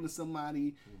talking to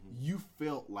somebody, you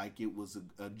felt like it was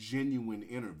a genuine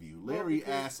interview. Larry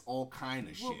asked all kind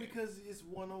of shit. Well, because it's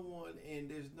one-on-one and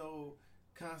there's no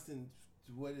constant,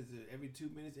 what is it, every 2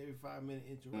 minutes, every 5 minute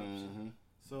interruption.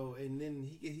 So, and then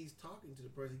he's talking to the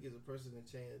person, he gives a person a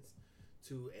chance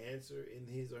to answer in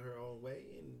his or her own way,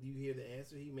 and you hear the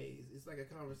answer he made. It's like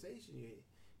a conversation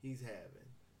he's having.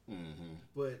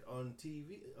 But on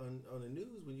TV, on the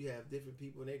news, when you have different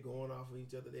people and they're going off on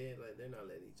each other, they're not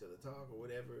letting each other talk or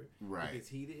whatever. Right. It gets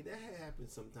heated. That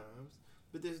happens sometimes,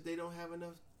 but they don't have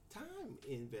enough time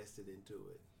invested into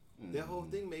it. That whole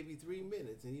thing may be 3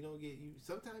 minutes, and you don't get you.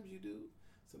 Sometimes you do.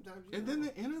 Sometimes you. And then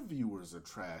the interviewers are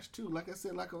trash too. Like I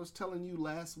said, like I was telling you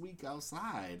last week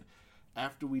outside,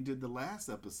 after we did the last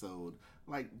episode,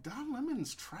 like Don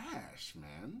Lemon's trash,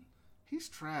 man. He's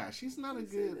trash. He's not a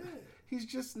good. He's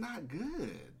just not good.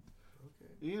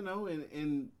 Okay. You know,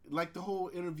 and like the whole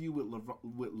interview with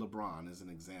LeBron is an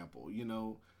example. You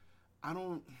know,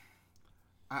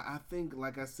 I think,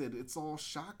 like I said, it's all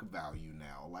shock value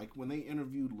now. Like when they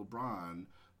interviewed LeBron,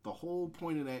 the whole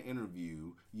point of that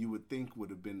interview, you would think would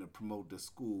have been to promote the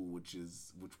school, which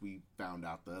we found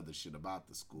out the other shit about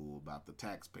the school, about the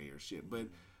taxpayer shit. But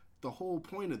the whole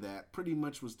point of that pretty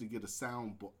much was to get a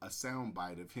sound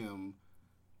bite of him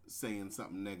saying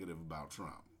something negative about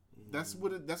Trump. That's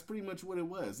pretty much what it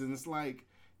was. And it's like,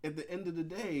 at the end of the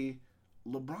day,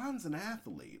 LeBron's an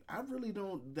athlete.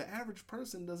 The average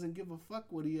person doesn't give a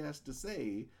fuck what he has to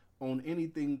say on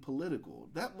anything political.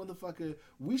 That motherfucker,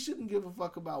 we shouldn't give a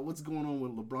fuck about what's going on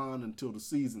with LeBron until the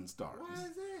season starts. Why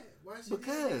is that? Why should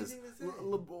Because he have anything to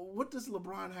say? what does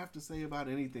LeBron have to say about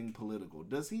anything political?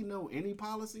 Does he know any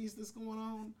policies that's going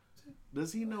on?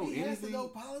 Does he know anything? He has to know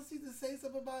policy to say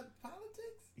something about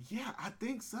politics? Yeah, I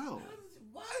think so.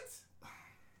 What?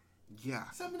 Yeah.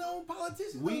 Some of the old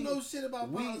politicians don't know shit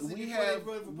about policy. We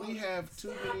have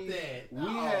too many.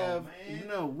 We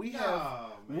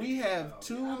have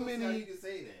too many.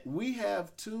 We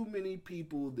have too many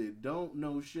people that don't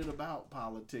know shit about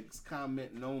politics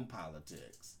commenting on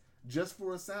politics just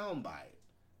for a soundbite.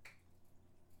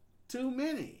 Too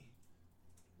many.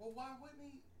 Well, why wouldn't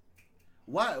he?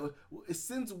 Why?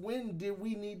 Since when did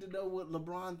we need to know what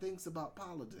LeBron thinks about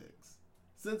politics?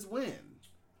 Since when?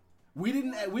 We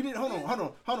didn't. Hold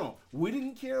on. We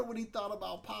didn't care what he thought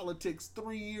about politics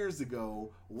 3 years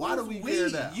ago. Why do we care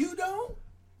now? You don't.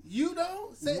 You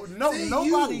don't.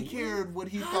 Nobody cared what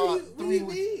he thought. What do you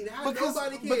mean? How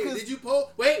nobody cared? Did you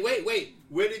poll? Wait.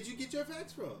 Where did you get your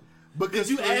facts from? Because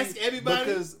did you ask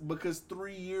everybody? Because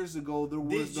 3 years ago there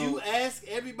was Did you ask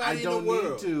everybody in the world? I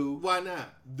don't need to. Why not?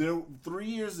 3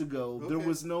 years ago there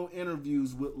was no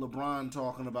interviews with LeBron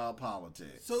talking about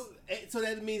politics. So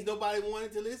that means nobody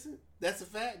wanted to listen? That's a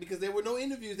fact? Because there were no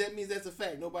interviews, that means that's a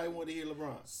fact. Nobody wanted to hear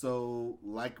LeBron. So,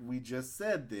 like we just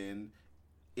said then,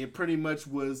 it pretty much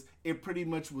was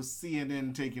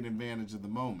CNN taking advantage of the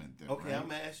moment. Then, okay, right? I'm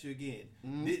gonna ask you again.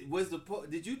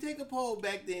 Did you take a poll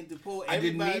back then to poll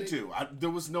everybody? I didn't need to. There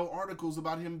was no articles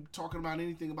about him talking about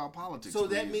anything about politics. So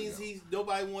that means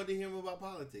nobody wanted to hear him about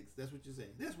politics. That's what you're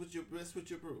saying. That's what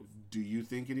your proof. Do you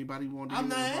think anybody wanted? I'm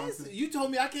not answering. You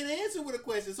told me I can't answer with a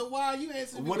question. So why are you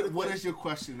answering? What is your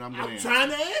question? I'm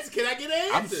trying to answer. Can I get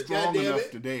an answer? I'm strong enough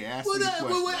today. Ask me the question.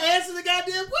 Well, answer the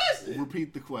goddamn question.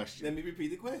 Repeat the question. Let me repeat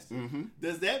the question.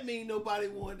 Does that mean nobody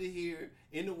wanted to hear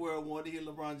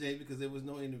LeBron James because there was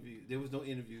no interview? There was no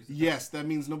interviews. Yes, that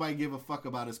means nobody gave a fuck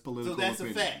about his political opinion. So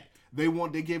that's a fact.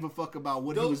 They gave a fuck about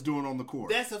what he was doing on the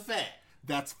court. That's a fact.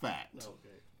 That's fact. Okay.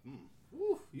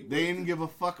 They didn't give a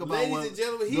fuck about Ladies and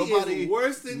gentlemen, he is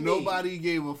worse than me. Nobody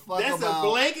gave a fuck about. That's a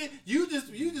blanket. You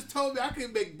just told me I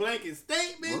couldn't make blanket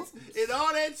statements and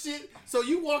all that shit. So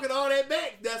you walking all that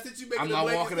back. That's it. You making a blanket statement. I'm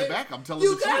not walking it back. I'm telling the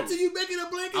truth. You got to. You making a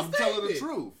blanket statement. I'm telling the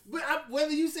truth. But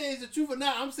whether you say it's the truth or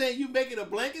not, I'm saying you making a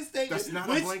blanket statement. That's not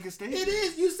a blanket statement. It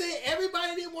is. You say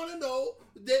everybody didn't want to know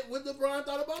that what LeBron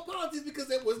thought about politics because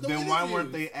there was no interviews. Then why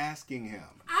weren't they asking him?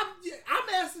 I'm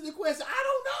asking the question. I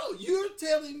don't know. You're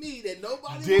telling me that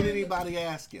nobody did anybody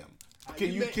ask him?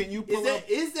 Can you pull up?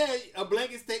 Is there a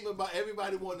blanket statement about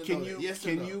everybody wanting to know? Yes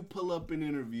or no? Can you pull up an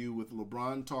interview with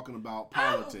LeBron talking about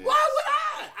politics? Why would I?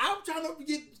 I'm trying to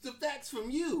get the facts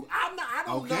from you. I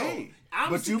don't know.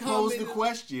 But you posed the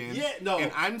question. Yeah, no.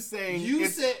 And I'm saying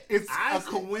it's a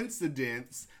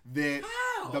coincidence that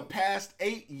the past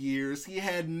 8 years he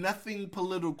had nothing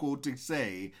political to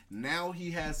say. Now he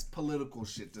has political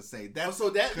shit to say. So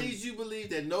that leads you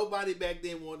believe that nobody back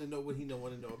then wanted to know what he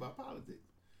wanted to know about politics.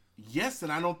 Yes,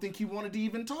 and I don't think he wanted to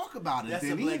even talk about it. That's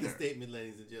then a blanket either. statement,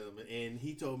 ladies and gentlemen. And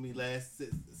he told me last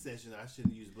session I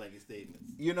shouldn't use blanket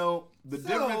statements. You know, the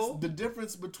So-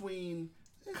 difference between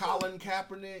Colin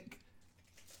Kaepernick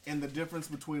and the difference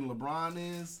between LeBron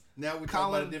is Now we're talking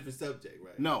Colin- about a different subject,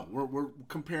 right? no, we're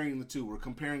comparing the two. We're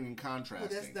comparing and contrasting.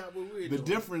 Well, that's not what we're The doing.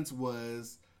 difference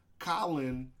was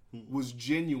Colin was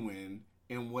genuine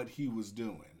in what he was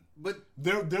doing. But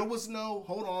There was no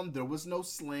there was no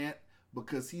slant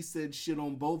because he said shit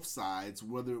on both sides,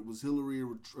 whether it was Hillary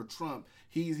or Trump.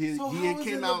 He had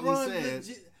came out and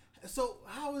said, so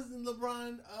how is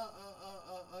LeBron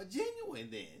genuine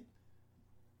then?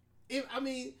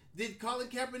 Did Colin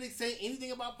Kaepernick say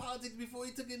anything about politics before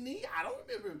he took a knee? I don't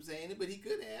remember him saying it, but he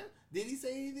could have. Did he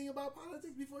say anything about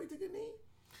politics before he took a knee?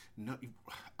 no,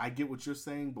 I get what you're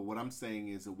saying, but what I'm saying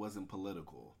is it wasn't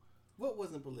political. What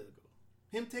wasn't political?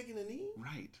 Him taking a knee?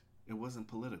 Right. It wasn't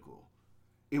political.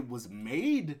 It was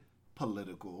made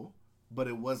political, but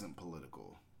it wasn't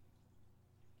political.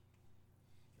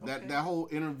 Okay. That whole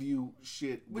interview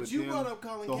shit. But with you him, brought up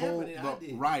Colin the whole, Kaepernick, I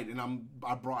did. right, and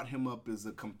I brought him up as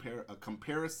a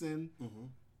comparison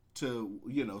to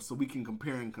so we can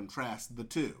compare and contrast the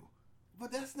two.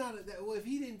 But that's not well. If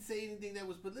he didn't say anything that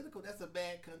was political, that's a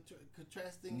bad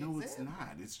contrasting. No, example. it's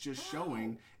not. It's just How?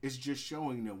 showing. It's just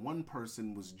showing that one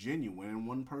person was genuine and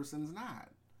one person's not.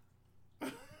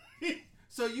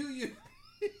 So you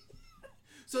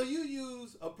so you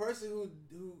use a person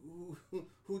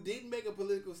who didn't make a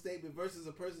political statement versus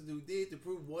a person who did to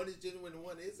prove one is genuine and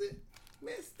one isn't.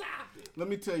 Man, stop it. Let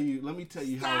me tell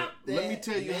you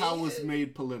how it was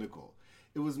made political.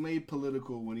 It was made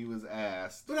political when he was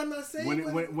asked. But I'm not saying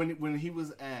when he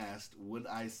was asked, would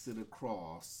I sit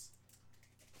across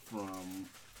from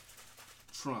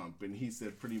Trump, and he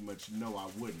said pretty much no, I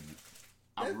wouldn't.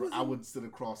 I would sit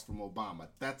across from Obama.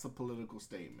 That's a political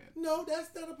statement. No,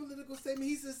 that's not a political statement.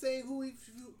 He's just saying who he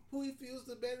feels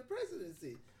the better president.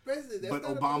 That's But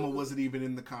not Obama wasn't even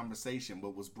in the conversation,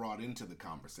 but was brought into the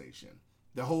conversation.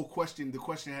 The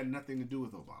question had nothing to do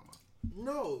with Obama.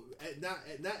 No, not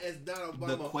Obama.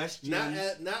 The question,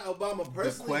 not Obama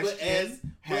personally, the but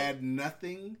question had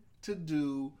nothing to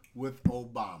do with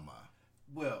Obama.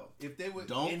 Well, if they would,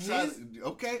 Don't try.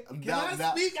 Okay, Can I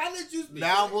speak? I let you speak.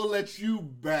 Now we'll let you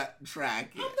backtrack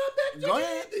it. I'm not backtracking Go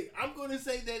ahead. anything. I'm going to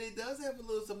say that it does have a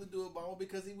little something to do with Obama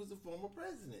because he was a former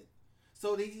president.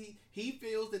 So he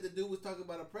feels that the dude was talking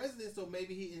about a president. So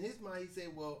maybe in his mind he said,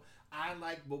 "Well, I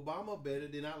like Obama better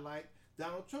than I like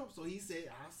Donald Trump." So he said,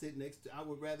 I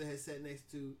would rather have sat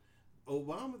next to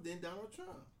Obama than Donald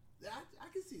Trump. I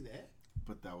can see that.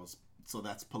 But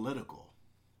that's political.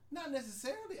 Not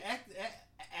necessarily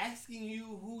asking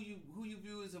you who you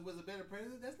view as was a better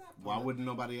president. That's not. Why wouldn't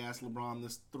nobody ask LeBron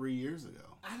this 3 years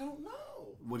ago? I don't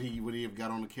know. Would he have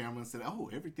got on the camera and said, "Oh,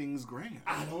 everything's grand"?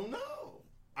 I don't know.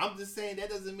 I'm just saying that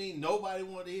doesn't mean nobody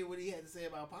wanted to hear what he had to say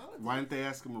about politics. Why didn't they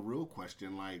ask him a real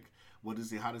question like,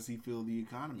 how does he feel the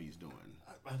economy's doing?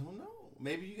 I don't know.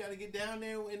 Maybe you got to get down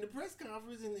there in the press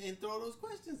conference and throw those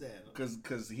questions at him.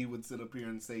 Because he would sit up here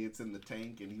and say it's in the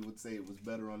tank, and he would say it was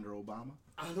better under Obama.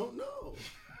 I don't know.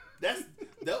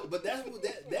 But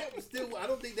that was still. I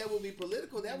don't think that would be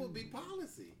political. That would be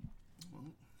policy. Well,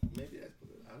 Maybe that's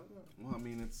political. I don't know. well, I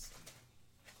mean, it's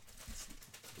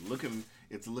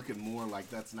looking more like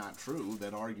that's not true.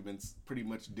 That argument's pretty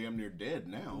much damn near dead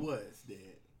now. What's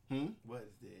dead? What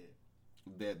is dead?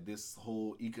 That this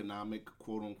whole economic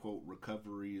quote unquote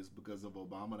recovery is because of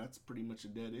Obama. That's pretty much a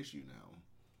dead issue now.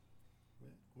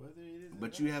 Whether it is,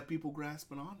 But you have people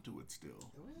grasping onto it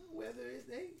still. whether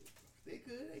they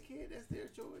could, they can't. That's their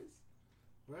choice,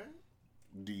 right?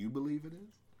 Do you believe it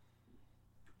is?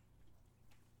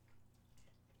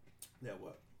 Now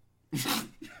what?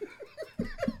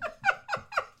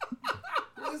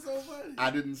 What's so funny? I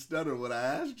didn't stutter when I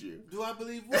asked you. Do I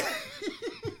believe what?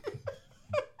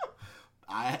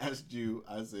 I asked you,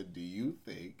 I said, do you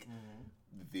think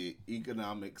the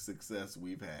economic success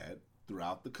we've had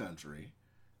throughout the country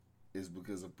is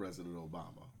because of President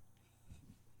Obama?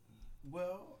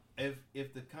 Well, if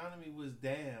the economy was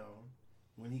down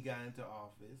when he got into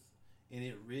office and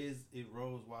it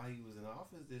rose while he was in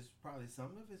office, there's probably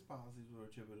some of his policies were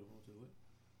attributable to it.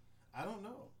 I don't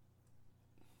know.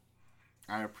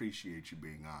 I appreciate you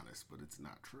being honest, but it's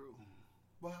not true.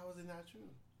 Well, how is it not true?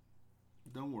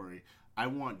 Don't worry. I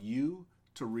want you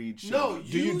to read show. No,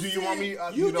 do you want me?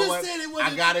 you know just what? said it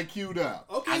wasn't. I got it queued up.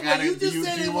 Okay, but you just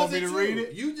said it wasn't true. Read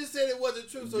it? You just said it wasn't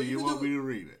true. So do you want me to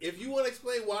read it? If you want to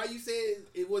explain why you said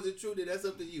it wasn't true, then that's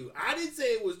up to you. I didn't say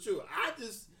it was true. I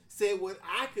just said what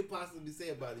I could possibly say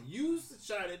about it. You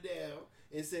shot it down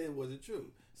and said it wasn't true.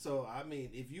 So I mean,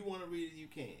 if you want to read it, you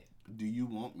can. Do you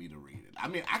want me to read it? I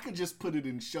mean, I could just put it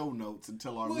in show notes and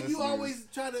tell our Well, listeners. you always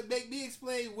try to make me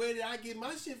explain where did I get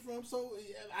my shit from, so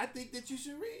I think that you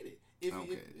should read it.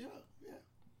 Okay. Yeah.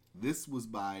 This was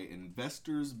by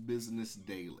Investors Business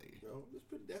Daily. No,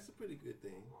 that's a pretty good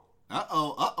thing.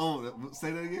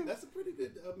 Say that again? That's a pretty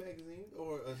good magazine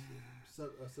or a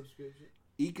subscription.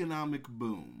 Economic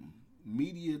boom.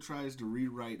 Media tries to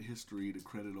rewrite history to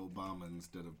credit Obama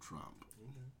instead of Trump.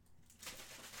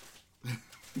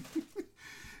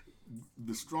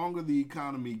 The stronger the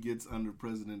economy gets under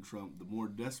President Trump, the more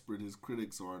desperate his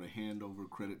critics are to hand over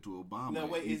credit to Obama. Now,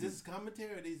 wait, is this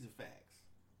commentary or these are facts?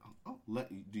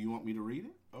 Do you want me to read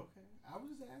it? Okay, I was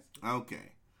just asking.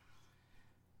 Okay.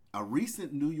 A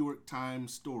recent New York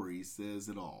Times story says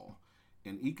it all.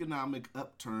 An economic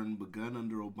upturn begun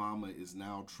under Obama is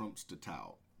now Trump's to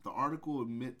tout. The article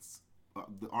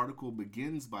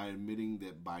begins by admitting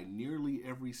that by nearly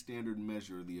every standard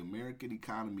measure, the American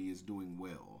economy is doing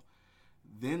well.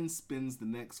 Then spends the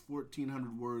next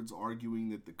 1,400 words arguing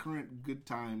that the current good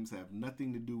times have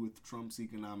nothing to do with Trump's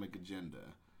economic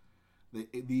agenda.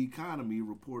 The economy,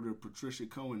 reporter Patricia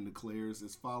Cohen declares,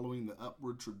 is following the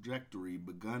upward trajectory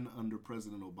begun under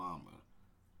President Obama.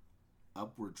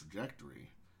 Upward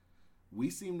trajectory? We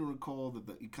seem to recall that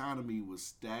the economy was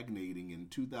stagnating in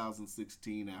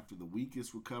 2016 after the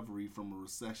weakest recovery from a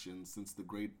recession since the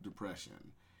Great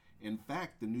Depression. In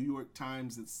fact, the New York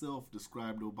Times itself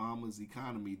described Obama's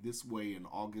economy this way in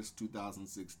August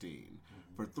 2016.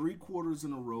 For 3 quarters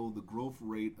in a row, the growth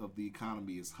rate of the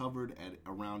economy has hovered at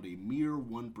around a mere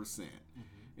 1%.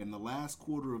 In the last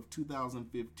quarter of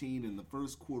 2015 and the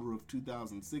first quarter of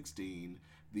 2016,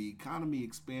 the economy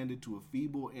expanded to a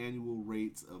feeble annual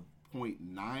rates of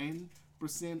 0.9%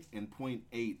 and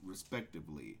 0.8%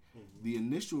 respectively. The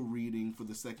initial reading for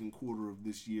the second quarter of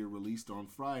this year, released on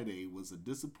Friday, was a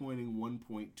disappointing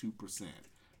 1.2%.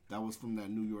 That was from that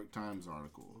New York Times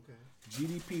article. Okay.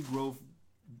 GDP growth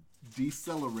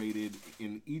decelerated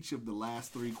in each of the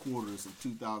last 3 quarters of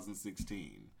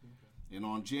 2016. And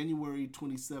on January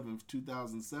 27th,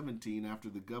 2017, after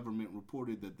the government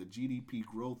reported that the GDP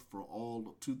growth for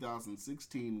all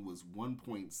 2016 was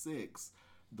 1.6%,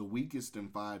 the weakest in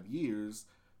 5 years,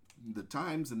 the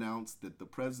Times announced that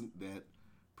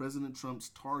President Trump's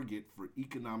target for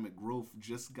economic growth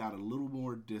just got a little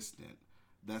more distant.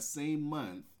 That same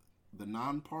month, the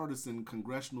nonpartisan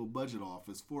Congressional Budget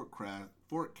Office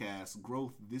forecast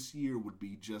growth this year would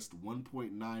be just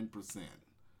 1.9%.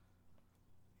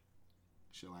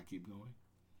 Shall I keep going?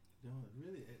 No,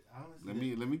 really,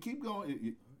 honestly. Let me keep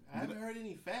going. I haven't heard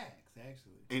any facts,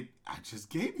 actually. I just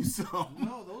gave you some.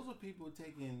 No, those are people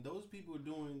taking. Those people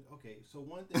doing. Okay, so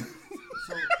one thing.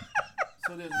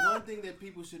 So there's one thing that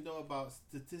people should know about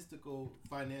statistical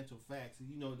financial facts.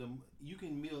 You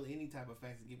can mill any type of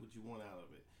facts and get what you want out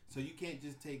of it. So you can't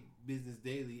just take Business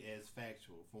Daily as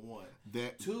factual, for one.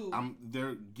 Two,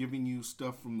 they're giving you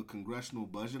stuff from the Congressional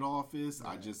Budget Office.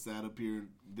 Right. I just sat up here.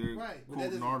 They're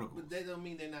quoting articles. But that don't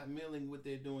mean they're not milling what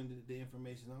they're doing to the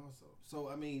information also. So,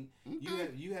 I mean,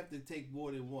 you have to take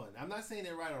more than one. I'm not saying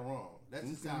they're right or wrong. That's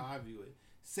just how I view it.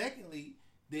 Secondly,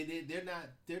 they're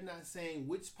not saying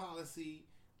which policy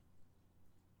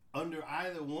under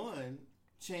either one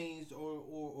changed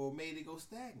or made it go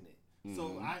stagnant. Mm-hmm.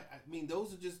 So I mean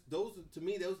those are to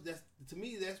me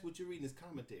that's what you're reading is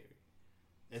commentary.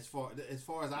 As far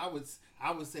as I would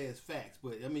say as facts,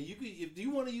 but I mean if you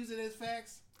want to use it as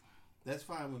facts, that's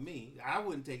fine with me. I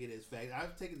wouldn't take it as facts.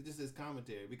 I'd take it just as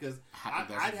commentary because I'd have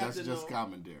to know. That's just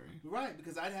commentary, right?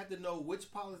 Because I'd have to know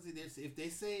which policy if they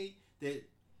say that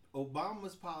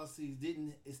Obama's policies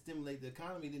didn't stimulate the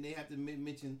economy, then they have to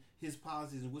mention his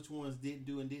policies and which ones didn't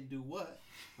do and didn't do what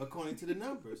according to the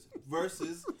numbers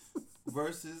versus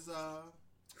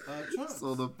Trump.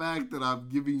 So the fact that I'm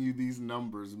giving you these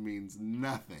numbers means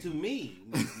nothing to me.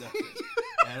 Means nothing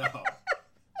at all.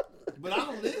 But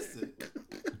I'll listen.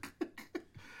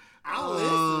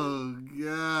 Oh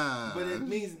God! But it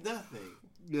means nothing.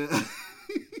 Yeah.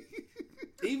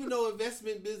 Even though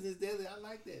Investment Business Daily, I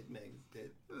like that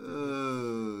magazine.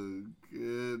 Oh,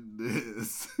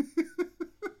 goodness.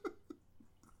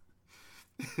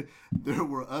 There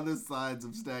were other signs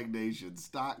of stagnation.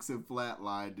 Stocks have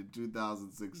flatlined in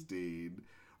 2016.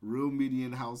 Real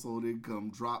median household income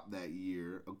dropped that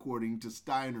year, according to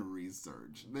Steiner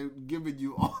Research. They're giving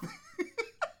you all.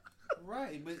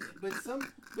 Right, but some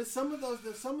of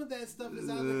that stuff is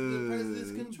out of the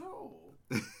president's control.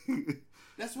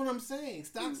 That's what I'm saying.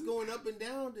 Stocks going up and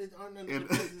down aren't under the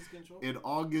president's control. In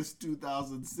August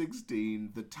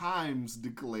 2016, the Times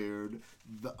declared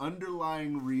the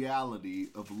underlying reality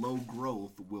of low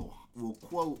growth will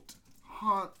quote,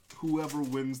 haunt whoever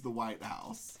wins the White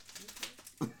House.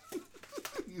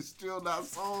 You still not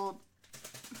sold?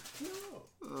 No.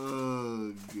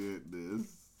 Oh, goodness.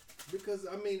 Because,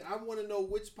 I mean, I want to know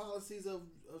which policies of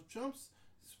Trump's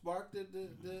sparked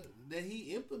that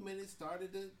he implemented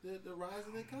started the rise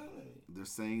in the economy. They're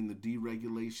saying the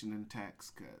deregulation and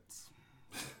tax cuts.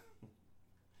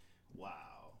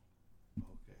 Wow.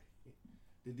 Okay.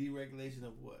 The deregulation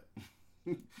of what?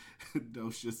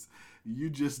 Docious, you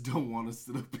just don't want to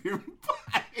sit up here and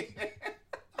buy it.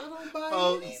 I don't buy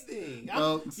Folks, anything.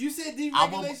 folks, You said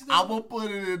deregulation. I'm going to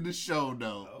put it in the show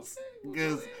notes. Okay,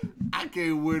 Because I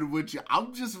can't win with you.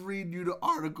 I'm just reading you the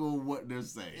article of what they're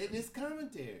saying. And it's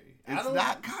commentary. It's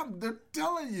not they're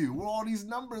telling you where all these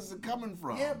numbers are coming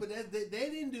from. Yeah, but they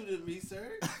didn't do the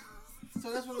research.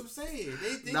 So that's what I'm saying.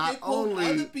 They Not quote only-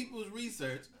 other people's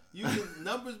research using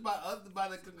numbers by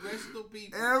the congressional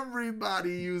people.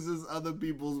 Everybody uses other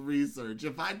people's research.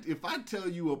 If I tell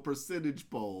you a percentage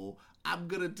poll, I'm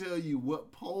gonna tell you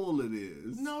what poll it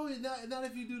is. No, not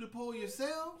if you do the poll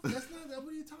yourself. That's not.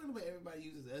 What are you talking about? Everybody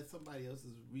uses somebody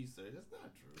else's research. That's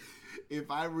not true. If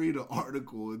I read an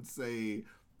article and say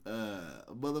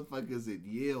motherfuckers at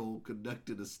Yale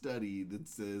conducted a study that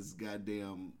says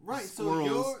goddamn Right,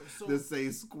 squirrels that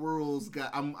say squirrels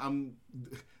got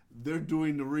they're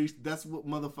doing the that's what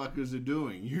motherfuckers are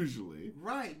doing usually.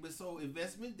 Right, but so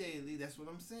Investment Daily, that's what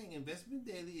I'm saying. Investment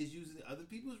Daily is using other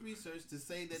people's research to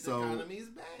say that the economy is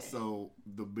bad. So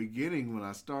the beginning when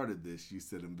I started this, you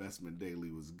said Investment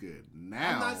Daily was good.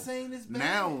 Now I'm not saying it's bad.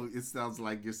 Now it sounds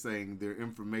like you're saying their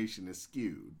information is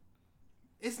skewed.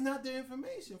 It's not their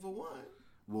information, for one.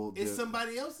 Well, It's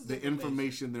somebody else's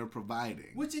information they're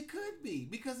providing. Which it could be,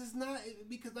 because it's not,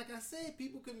 because like I said,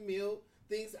 people can mill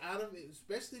things out of it,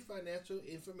 especially financial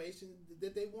information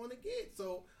that they want to get.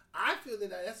 So I feel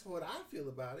that's what I feel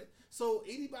about it. So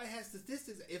anybody has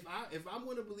statistics. If I'm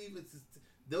going to believe it's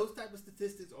those type of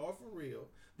statistics are for real,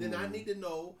 then I need to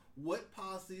know what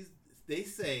policies they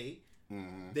say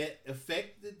that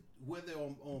affected, whether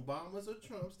on Obama's or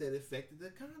Trump's, that affected the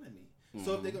economy.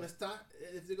 So if they're going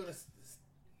to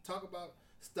talk about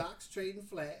stocks trading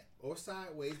flat or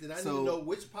sideways, then I need to know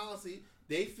which policy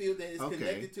they feel that is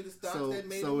connected to the stocks that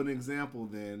made So them. an example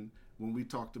then, when we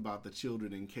talked about the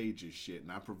children in cages shit,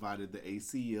 and I provided the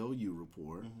ACLU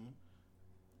report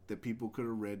that people could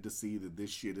have read to see that this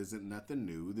shit isn't nothing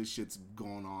new. This shit's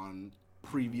gone on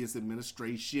previous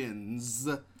administrations,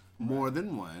 more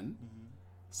than one.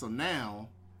 So now,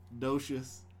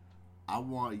 Docious, I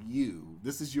want you.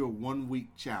 This is your 1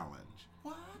 week challenge.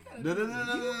 Why I gotta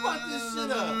You brought this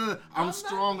shit up. I'm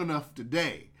strong enough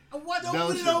today. What? Don't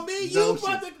put it on me. You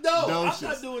brought the I'm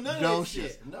not doing none of that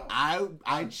shit. No.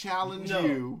 I challenge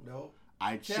you. No.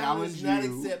 I challenge not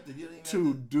you accepted. You don't even to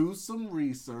have to. do some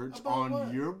research About on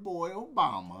what? your boy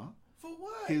Obama. For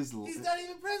what? He's not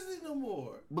even president no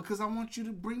more. Because I want you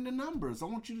to bring the numbers. I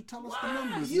want you to tell us the Why?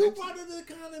 numbers. You brought up the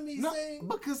economy No, saying.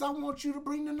 because I want you to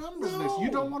bring the numbers. No.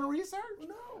 You don't want to research?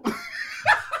 No.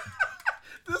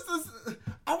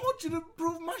 I want you to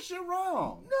prove my shit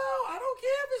wrong. No, I don't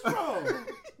care if it's wrong.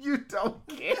 You don't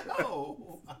care.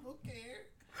 No, I don't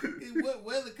care.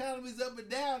 Whether the economy's up and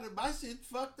down and my shit's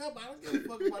fucked up, I don't give a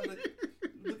fuck about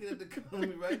looking at the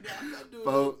economy right now. I'm not doing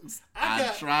Folks,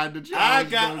 I tried to I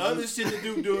challenge got Docious. other shit to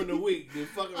do during the week than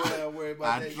fucking around worry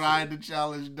about that I tried to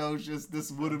challenge Docious.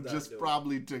 This would have not just doing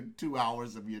probably took 2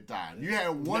 hours of your time. You had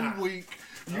one Nah. week.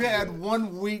 You had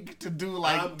 1 week to do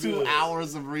like I'm 2 good.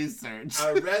 hours of research.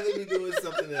 I'd rather be doing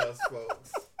something else,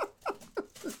 folks.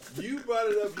 You brought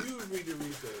it up. You read the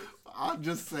research. I'm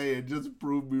just saying, just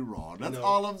prove me wrong. That's No.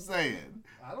 all I'm saying.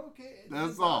 I don't care.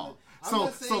 That's all. I'm So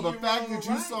not saying the you're fact wrong or that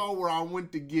you right. saw where I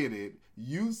went to get it,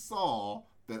 you saw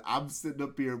that I'm sitting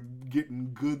up here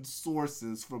getting good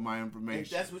sources for my If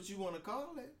information. that's what you want to call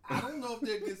it, I don't know if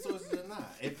they're good sources or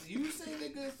not. If you say they're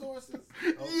good sources,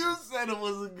 okay. You said it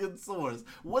was a good source.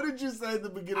 What did you say at the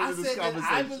beginning I of this said that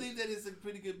conversation? I believe that it's a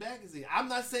pretty good magazine. I'm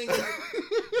not saying that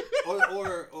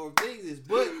or things is,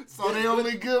 but So they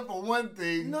only good for one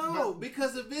thing. no,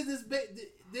 because the business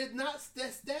they're not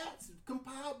stats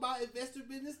compiled by Investor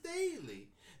Business Daily.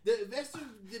 The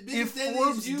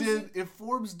Business Daily If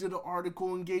Forbes did an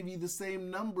article and gave you the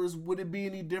same numbers, would it be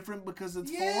any different because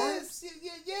it's Forbes?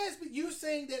 Yes, but you're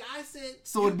saying that I said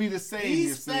So it'd be the same.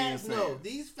 These you're facts, saying. no,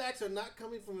 these facts are not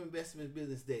coming from Investment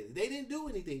Business Daily. They didn't do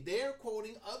anything. They're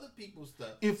quoting other people's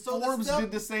stuff. If So the Forbes stuff-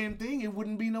 did the same thing, it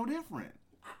wouldn't be no different.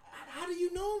 how do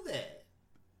you know that?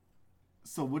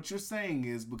 So what you're saying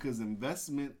is because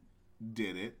investment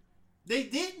did it. They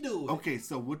didn't do it. Okay,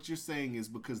 so what you're saying is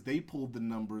because they pulled the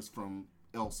numbers from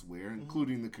elsewhere,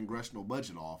 including the Congressional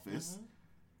Budget Office,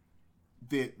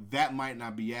 that might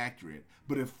not be accurate.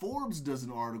 But if Forbes does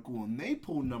an article and they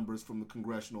pull numbers from the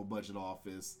Congressional Budget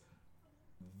Office,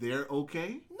 they're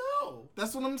okay? No.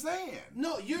 That's what I'm saying.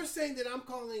 No, you're saying that I'm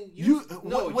calling you.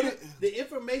 What the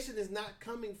information is not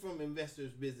coming from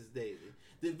Investors Business Daily.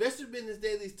 The Investor Business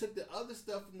Dailies took the other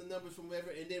stuff from the numbers from wherever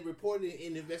and then reported it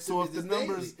in Investor Business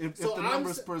Daily. If the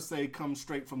numbers per se come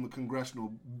straight from the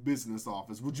Congressional Business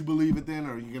Office, would you believe it then,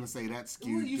 or are you going to say that's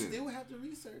skewed? Well, you still have to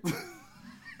research it.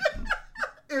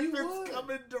 If it's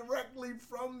coming directly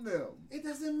from them. It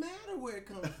doesn't matter where it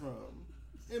comes from.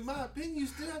 In my opinion, you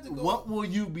still have to go. What will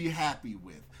you be happy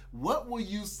with? What will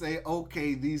you say,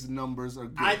 okay, these numbers are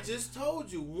good? I just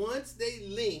told you, once they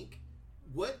link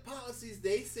what policies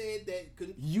they said that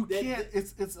could... You can't...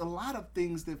 It's a lot of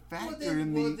things that factor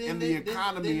in the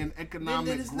economy and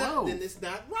economic growth. Then it's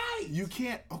not right. You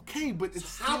can't... Okay, but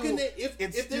it's how still... can they... If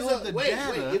there's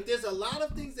if there's a lot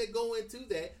of things that go into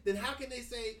that, then how can they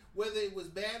say whether it was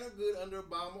bad or good under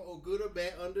Obama or good or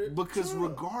bad under Because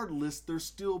Trump? Regardless, they're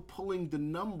still pulling the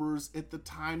numbers at the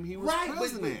time he was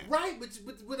president.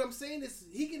 But what I'm saying is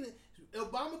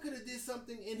Obama could have did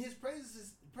something in his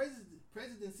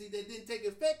presidency that didn't take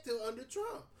effect till under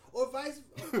Trump, or vice,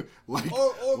 or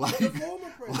the former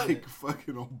president. Like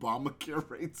fucking Obamacare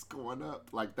rates going up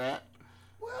like that.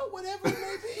 Well, whatever it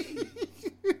may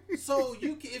be. So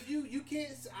if you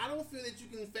can't, I don't feel that you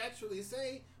can factually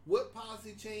say what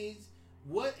policy changed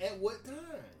at what time.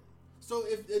 So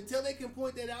until they can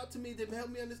point that out to me to help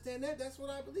me understand that's what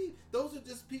I believe. Those are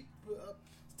just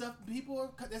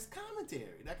that's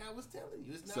commentary. Like I was telling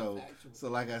you, it's not factual. So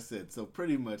like I said, so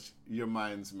pretty much your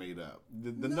mind's made up.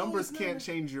 The numbers can't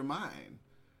change your mind.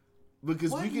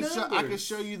 Because I can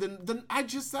show you I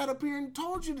just sat up here and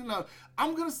told you to know.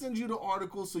 I'm gonna send you the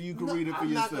article so you can read it for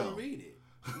yourself. I'm not gonna read it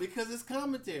because it's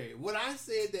commentary. What I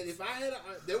said that if I had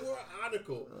there were an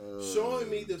article showing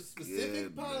me the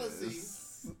specific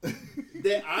policies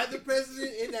that either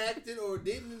president enacted or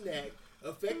didn't enact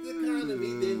affect the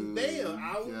economy, then bam,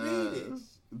 I would read it.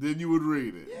 Then you would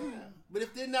read it. Yeah. But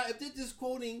if they're just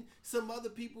quoting some other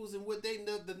people's and what they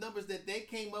know, the numbers that they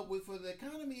came up with for the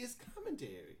economy, is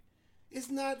commentary. It's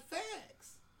not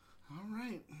facts. All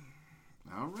right.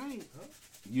 Huh?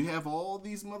 You have all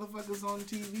these motherfuckers on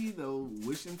TV, though,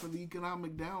 wishing for the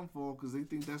economic downfall because they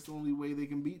think that's the only way they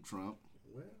can beat Trump.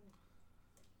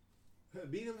 Well,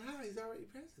 beat him how? He's already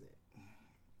president.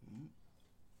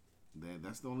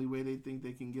 That's the only way they think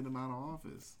they can get him out of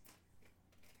office.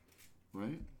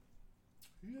 Right?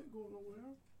 He ain't going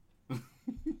nowhere.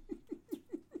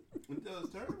 Until his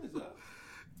term is up.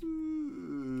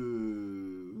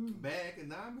 Bad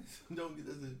economics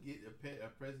doesn't get a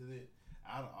president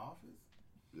out of office.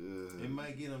 It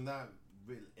might get him not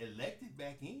elected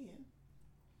back in.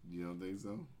 You don't think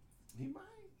so? He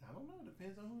might. I don't know. It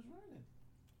depends on who's running.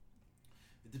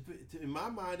 In my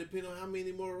mind, depending on how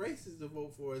many more races to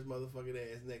vote for his motherfucking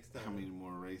ass next time. How many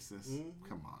more races? Mm-hmm.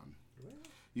 Come on.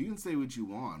 You can say what you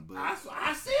want, but I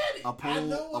said it. A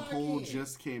poll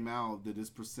just came out that his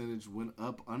percentage went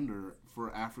up under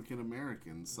for African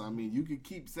Americans. So I mean, you could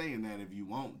keep saying that if you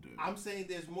want to. I'm saying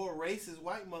there's more racist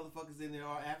white motherfuckers than there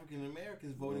are African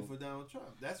Americans voting for Donald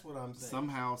Trump. That's what I'm saying.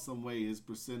 Somehow, some way, his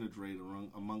percentage rate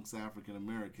amongst African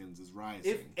Americans is rising.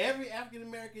 If every African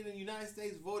American in the United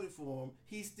States voted for him,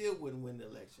 he still wouldn't win the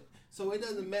election. So it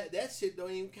doesn't matter. That shit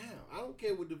don't even count. I don't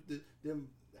care what them.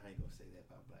 I ain't gonna say that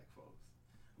about black folks.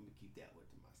 Keep that one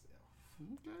to myself.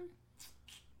 Okay.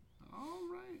 All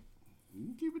right. You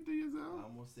can keep it to yourself. I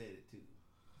almost said it too.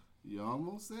 You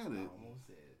almost said it. I almost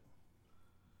said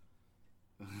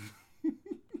it.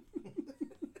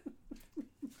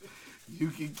 You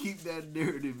can keep that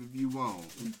narrative if you want.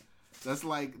 That's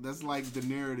like the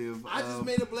narrative. I just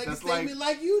made a blanket statement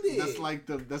like you did.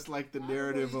 That's like the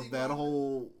narrative of that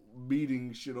whole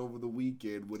meeting shit over the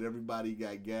weekend when everybody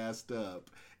got gassed up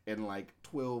and like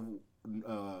 12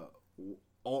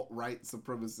 alt-right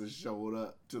supremacists showed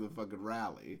up to the fucking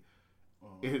rally.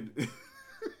 And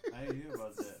I didn't hear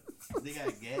about that. They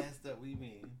got gassed up. What do you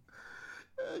mean?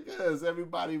 Because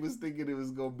everybody was thinking it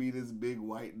was going to be this big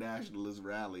white nationalist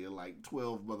rally and like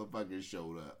 12 motherfuckers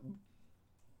showed up.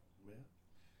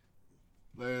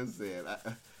 Like I said,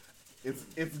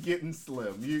 it's getting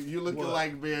slim. You're looking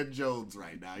like Van Jones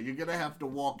right now. You're going to have to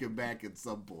walk it back at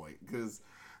some point because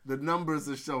the numbers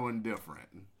are showing different.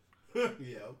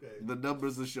 Yeah, okay. The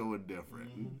numbers are showing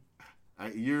different.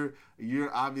 Mm-hmm.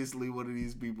 You're obviously one of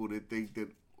these people that think that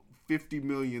 50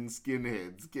 million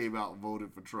skinheads came out and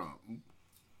voted for Trump.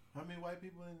 How many white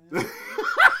people in this?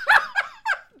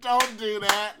 Don't do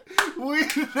that. We're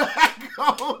not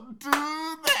going to do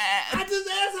that. I just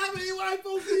asked how many white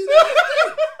folks in the United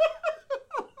States.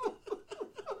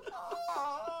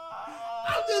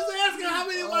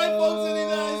 folks in the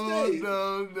United States?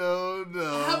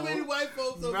 No. How many white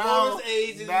folks are voters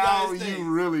age in the United States? Now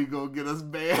you really gonna get us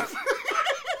banned. I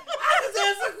just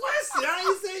asked a question. I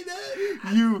ain't say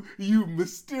that. You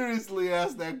mysteriously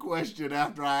asked that question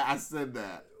after I said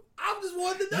that. I just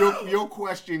wanted to know. Your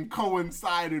question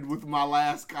coincided with my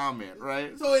last comment,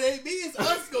 right? So it ain't me, it's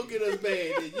us gonna get us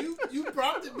banned. And you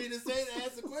prompted me to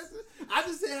ask the question. I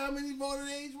just said how many voter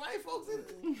age white folks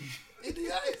in the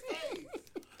United States.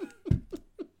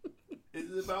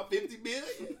 Is it about 50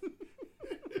 million?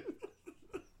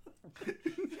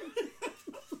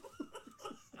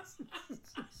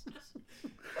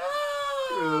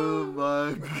 Oh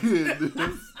my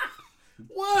goodness.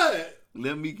 What?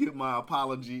 Let me get my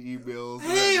apology emails.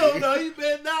 Hell no, you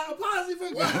better not apologize for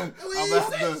what? We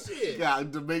ain't say shit.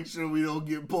 God, to make sure we don't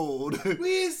get pulled.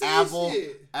 We ain't say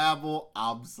shit. Apple,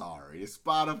 I'm sorry.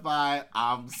 Spotify,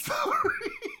 I'm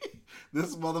sorry.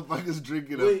 This motherfucker's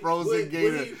drinking a frozen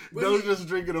Gatorade. Just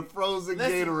drinking a frozen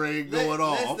Gatorade going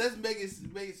off. Let's make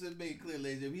it clear,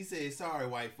 ladies. If he said sorry,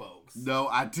 white folks. No,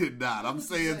 I did not. I'm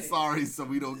saying sorry so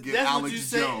we don't get Alex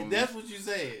Jones. That's what you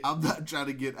said. I'm not trying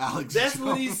to get Alex That's Jones.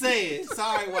 what he said.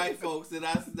 Sorry, white folks. And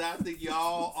I think you're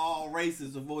all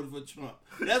racist and voted for Trump.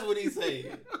 That's what he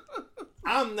said.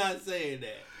 I'm not saying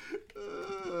that.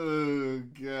 Oh,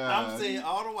 God. I'm saying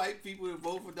all the white people that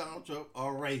vote for Donald Trump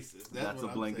are racist. That's a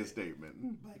what blanket I'm saying.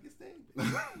 statement. Blanket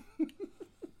statement.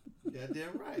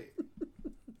 Goddamn right.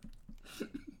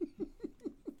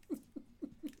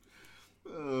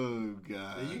 Oh,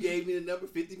 God. And you gave me the number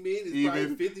 50 million. It's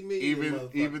probably 50 million.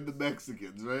 Even the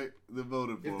Mexicans, right? The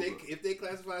voted for if they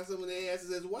classify some of their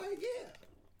asses as white,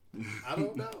 yeah. I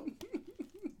don't know.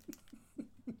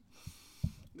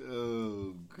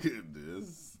 Oh,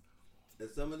 goodness.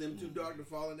 If some of them too dark to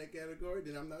fall in that category,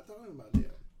 then I'm not talking about them.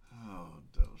 Oh,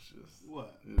 Docious.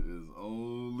 What? It is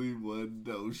only one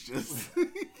Docious.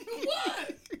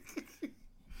 What?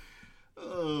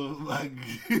 Oh, my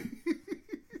God.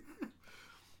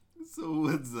 So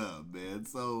what's up, man?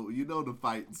 So you know the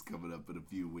fight's coming up in a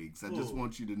few weeks. I just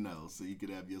want you to know so you can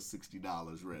have your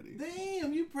 $60 ready.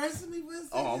 Damn, you pressing me for $60?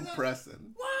 Oh, I'm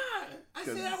pressing. Why? I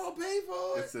said I won't pay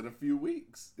for it. It's in a few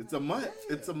weeks. It's a month.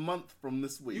 Damn. It's a month from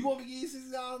this week. You want me to give you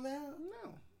 $60 now?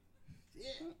 No.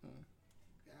 Yeah.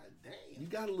 God damn. You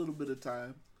got a little bit of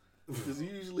time because it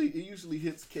usually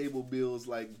hits cable bills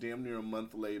like damn near a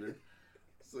month later.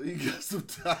 So you got some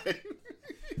time.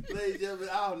 Ladies and gentlemen,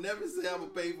 I'll never say I'm going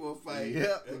to pay for a fight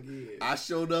again. I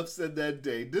showed up, said that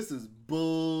day, this is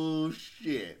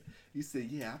bullshit. He said,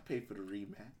 yeah, I pay for the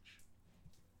rematch.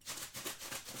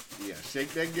 Yeah,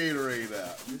 shake that Gatorade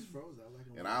out. It's froze. I like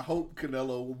him. And I hope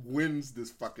Canelo wins this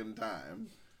fucking time.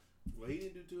 Well, he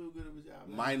didn't do too good of a job.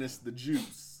 Minus the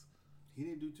juice. He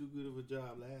didn't do too good of a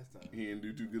job last time. He didn't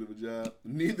do too good of a job.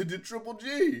 Neither did Triple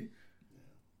G.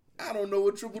 I don't know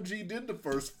what Triple G did the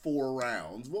first 4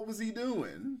 rounds. What was he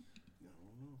doing?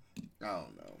 I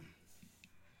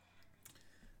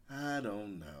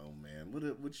don't know, man.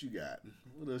 What you got?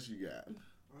 What else you got?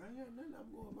 I ain't got nothing. I'm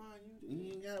going behind you.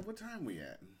 You ain't got, what time we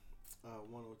at?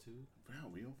 102. Bro,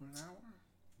 we over an hour?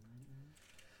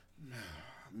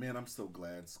 Mm-hmm. Man, I'm so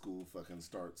glad school fucking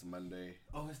starts Monday.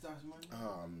 Oh, it starts Monday?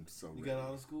 Oh, I'm so ready. You got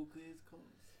all the school kids closed?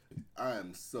 I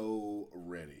am so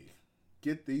ready.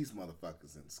 Get these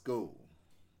motherfuckers in school.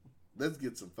 Let's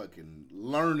get some fucking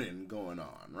learning going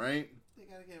on, right? They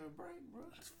gotta give a break, bro.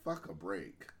 Fuck a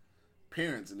break.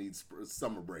 Parents need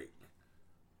summer break,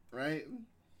 right?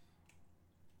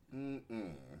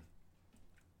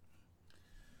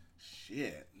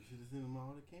 Shit. You should have sent them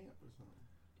all to camp or something.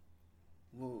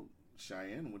 Well,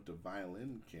 Cheyenne went to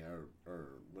violin camp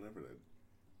or whatever that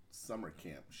summer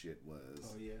camp shit was.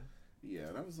 Oh yeah.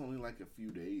 Yeah, that was only like a few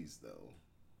days though.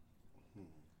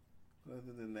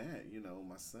 Other than that, you know,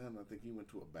 my son, I think he went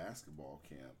to a basketball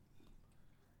camp.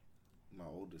 My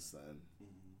oldest son.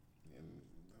 Mm-hmm. And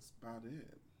that's about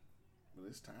it. But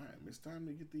it's time. It's time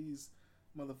to get these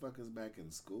motherfuckers back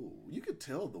in school. You could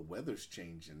tell the weather's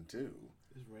changing, too.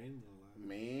 It's raining a lot.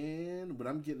 Man, when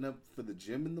I'm getting up for the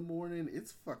gym in the morning,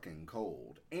 it's fucking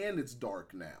cold. And it's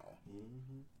dark now.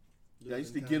 Mm-hmm. I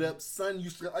used to get up, I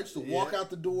used to walk out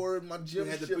the door in my gym.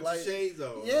 You had to shit put like, your shades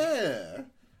on. Yeah.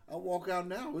 I walk out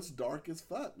now, it's dark as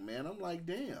fuck, man. I'm like,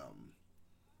 damn.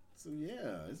 So,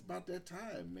 yeah, it's about that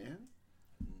time, man.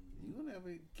 You gonna have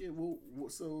a kid. Well,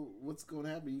 so what's going to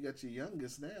happen? You got your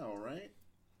youngest now, right?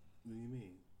 What do you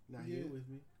mean? Not here with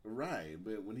me? Right,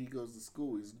 but when he goes to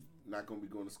school, he's not going to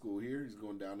be going to school here. He's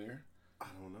going down there. I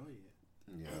don't know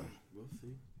yet. Yeah. We'll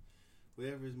see.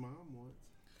 Whatever his mom wants.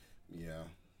 Yeah.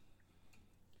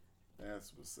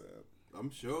 That's what's up. I'm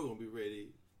sure going to be ready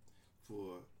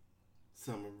for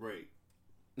summer break.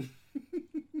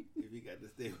 You got to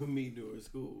stay with me during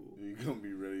school. You gonna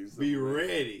be ready? Be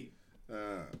ready.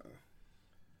 Uh,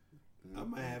 I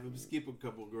might have him skip a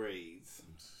couple grades.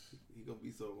 He gonna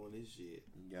be so on his shit.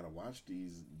 You gotta watch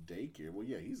these daycare. Well,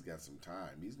 yeah, he's got some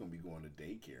time. He's gonna be going to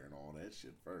daycare and all that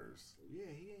shit first. Yeah,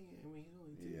 he ain't. I mean, he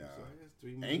only two, Yeah. so I guess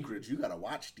 3 more. Anchorage, you gotta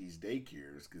watch these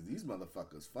daycares because these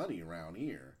motherfuckers funny around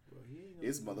here. Well, he ain't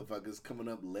It's motherfuckers coming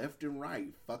up left and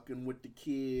right, fucking with the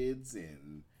kids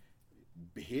and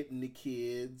hitting the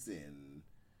kids. And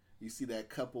you see that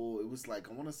couple, it was like,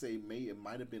 I want to say it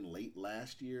might have been late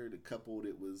last year, the couple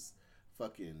that was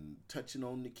fucking touching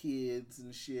on the kids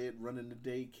and shit, running the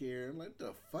daycare. I'm like,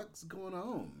 the fuck's going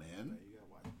on, man? You gotta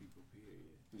watch people,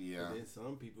 period. Yeah. But then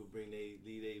some people leave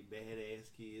they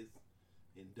badass kids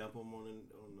and dump them on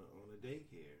the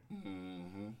daycare.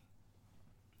 Mm-hmm.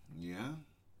 Yeah.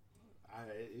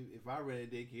 If I ran a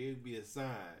daycare, it'd be a sign.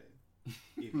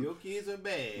 If your kids are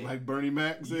bad, Like Bernie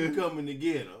Mac you said, coming to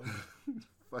get them.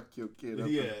 fuck your kid up.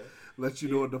 Yeah. And let you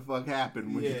know what the fuck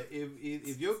happened. When Yeah,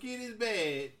 if your kid is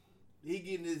bad, he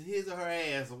getting his or her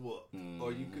ass whooped,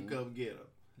 or you could come get him.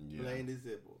 Yeah. Plain and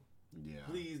simple. Yeah.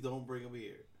 Please don't bring him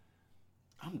here.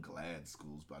 I'm glad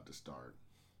school's about to start.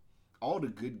 All the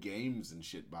good games and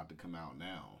shit about to come out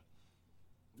now.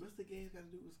 What's the games got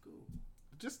to do with school?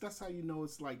 Just that's how you know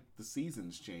it's like the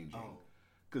season's changing. Oh.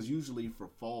 Because usually for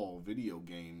fall, video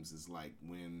games is like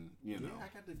when, you know. Yeah, I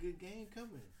got the good game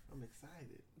coming. I'm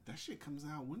excited. That shit comes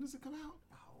out. When does it come out?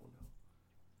 I don't know.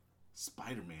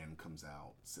 Spider-Man comes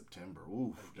out September.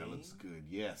 Oof, A that game? looks good.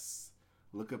 Yes.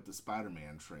 Look up the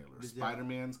Spider-Man trailer. Did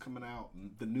Spider-Man's coming out.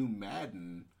 The new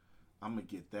Madden, I'm going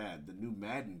to get that. The new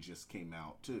Madden just came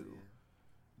out too.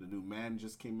 Yeah. The new Madden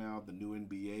just came out. The new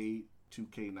NBA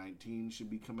 2K19 should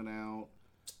be coming out.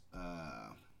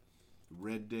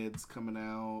 Red Dead's coming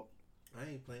out. I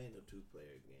ain't playing no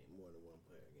 2-player game, more than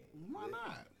 1-player game. Why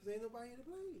not? Because ain't nobody here to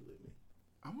play with me.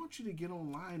 I want you to get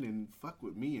online and fuck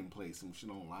with me and play some shit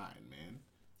online, man.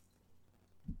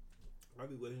 I'll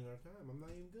be wasting our time. I'm not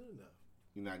even good enough.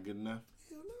 You're not good enough?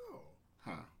 Hell no.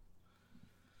 Huh.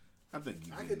 I think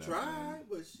you I good could enough, try, man.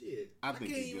 but shit. I I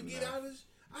think can't you're even good get enough. out of this.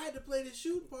 I had to play the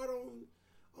shooting part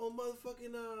on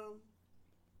motherfucking,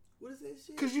 what is that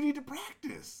shit? Because you need to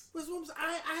practice. What's what I'm saying?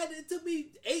 I had to, it took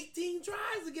me 18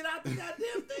 tries to get out the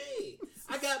goddamn thing.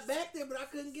 I got back there, but I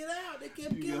couldn't get out. They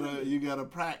kept killing me. You gotta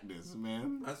practice,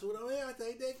 man. That's what I'm at. I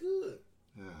think that good.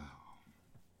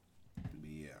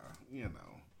 Yeah, you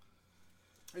know.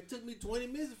 It took me 20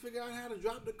 minutes to figure out how to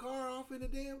drop the car off in the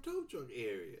damn tow truck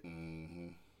area. Mm-hmm.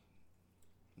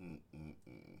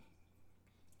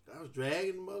 I was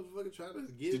dragging the motherfucker trying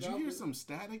to get Did it you off hear it. some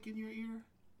static in your ear?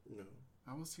 No.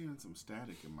 I was hearing some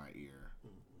static in my ear.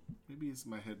 Maybe it's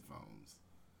my headphones.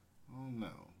 I don't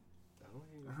know. I don't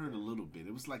hear I heard a little bit.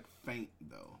 It was like faint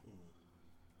though.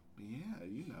 But yeah,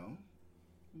 you know,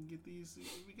 we can get these.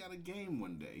 We got a game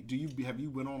one day. Have you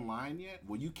went online yet?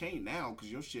 Well, you can't now because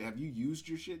your shit. Have you used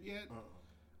your shit yet?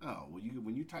 Oh, well,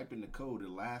 when you type in the code, it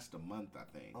lasts a month, I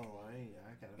think. Oh, I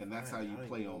gotta. And that's how find it. you I don't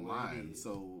play even know where it online. is.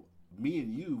 So me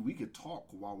and you, we could talk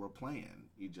while we're playing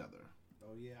each other.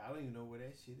 Oh yeah, I don't even know where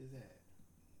that shit is at.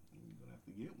 You're gonna have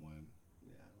to get one.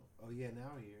 Yeah. Oh yeah,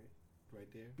 now I hear it.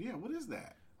 Right there. Yeah, what is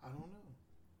that? I don't know.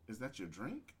 Is that your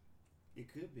drink?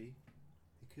 It could be.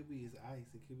 It could be his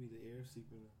ice. It could be the air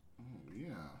seeping. Oh,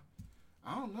 yeah.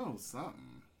 I don't know,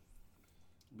 something.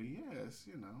 But yes,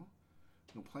 you know.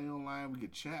 We can play online. We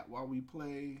can chat while we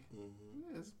play. Mm-hmm.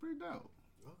 Yeah, it's pretty dope.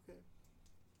 Okay.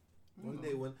 You One know.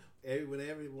 day,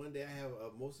 one day I have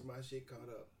most of my shit caught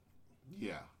up.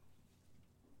 Yeah.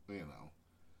 You know.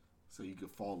 So you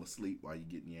could fall asleep while you're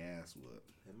getting your ass whooped.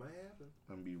 It might happen.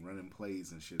 I'm gonna be running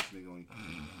plays and shit. Nigga going,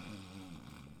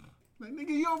 like, nigga,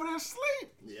 you over there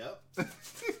asleep? Yep.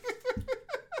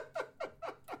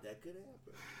 That could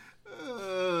happen.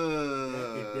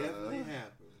 That could definitely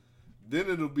happen. Then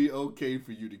it'll be okay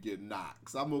for you to get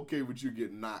knocks. I'm okay with you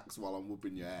getting knocks while I'm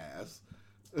whooping your ass.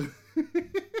 I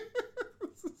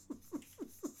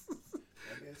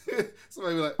guess so.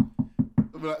 Somebody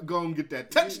be like, go and get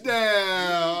that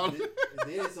touchdown.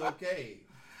 Then it's okay.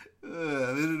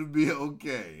 Then it'll be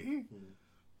okay.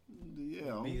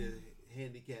 Yeah. Be a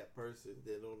handicapped person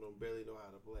that don't barely know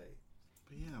how to play.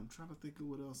 But yeah, I'm trying to think of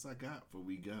what else I got before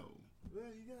we go. Well,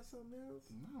 you got something else?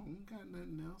 No, we got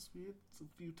nothing else. We had a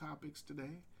few topics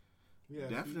today. Yeah,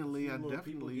 Definitely, I little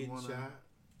people definitely getting wanna- shot.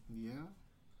 Yeah.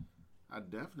 I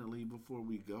definitely, before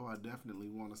we go, I definitely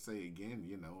want to say again,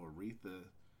 you know, Aretha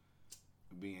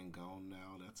being gone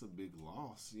now, that's a big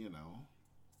loss, you know.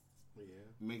 Yeah.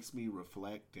 Makes me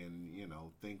reflect and, you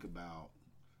know, think about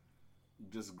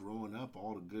just growing up,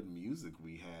 all the good music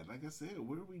we had. Like I said,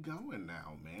 where are we going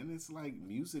now, man? It's like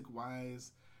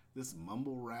music-wise, this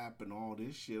mumble rap and all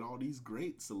this shit, all these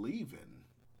greats are leaving.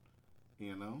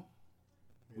 You know?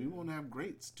 We won't have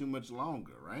greats too much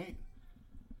longer, right?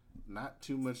 Not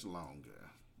too much longer.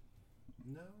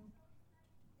 No.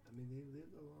 I mean, they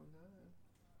lived a long time.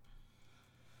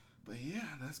 But yeah,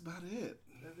 that's about it.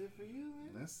 That's it for you, man?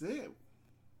 That's it.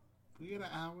 We get an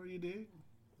hour, you dig?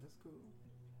 That's cool.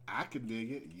 I can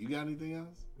dig it. You got anything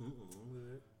else? I'm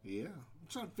good. Yeah. I'm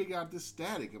trying to figure out this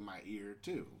static in my ear,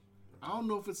 too. I don't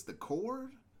know if it's the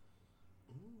cord.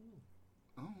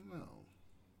 I don't know.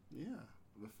 Yeah.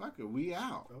 But fuck it, we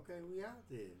out. Okay, we out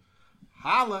there.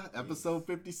 Holla, episode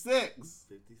 56.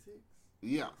 56.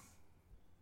 Yeah.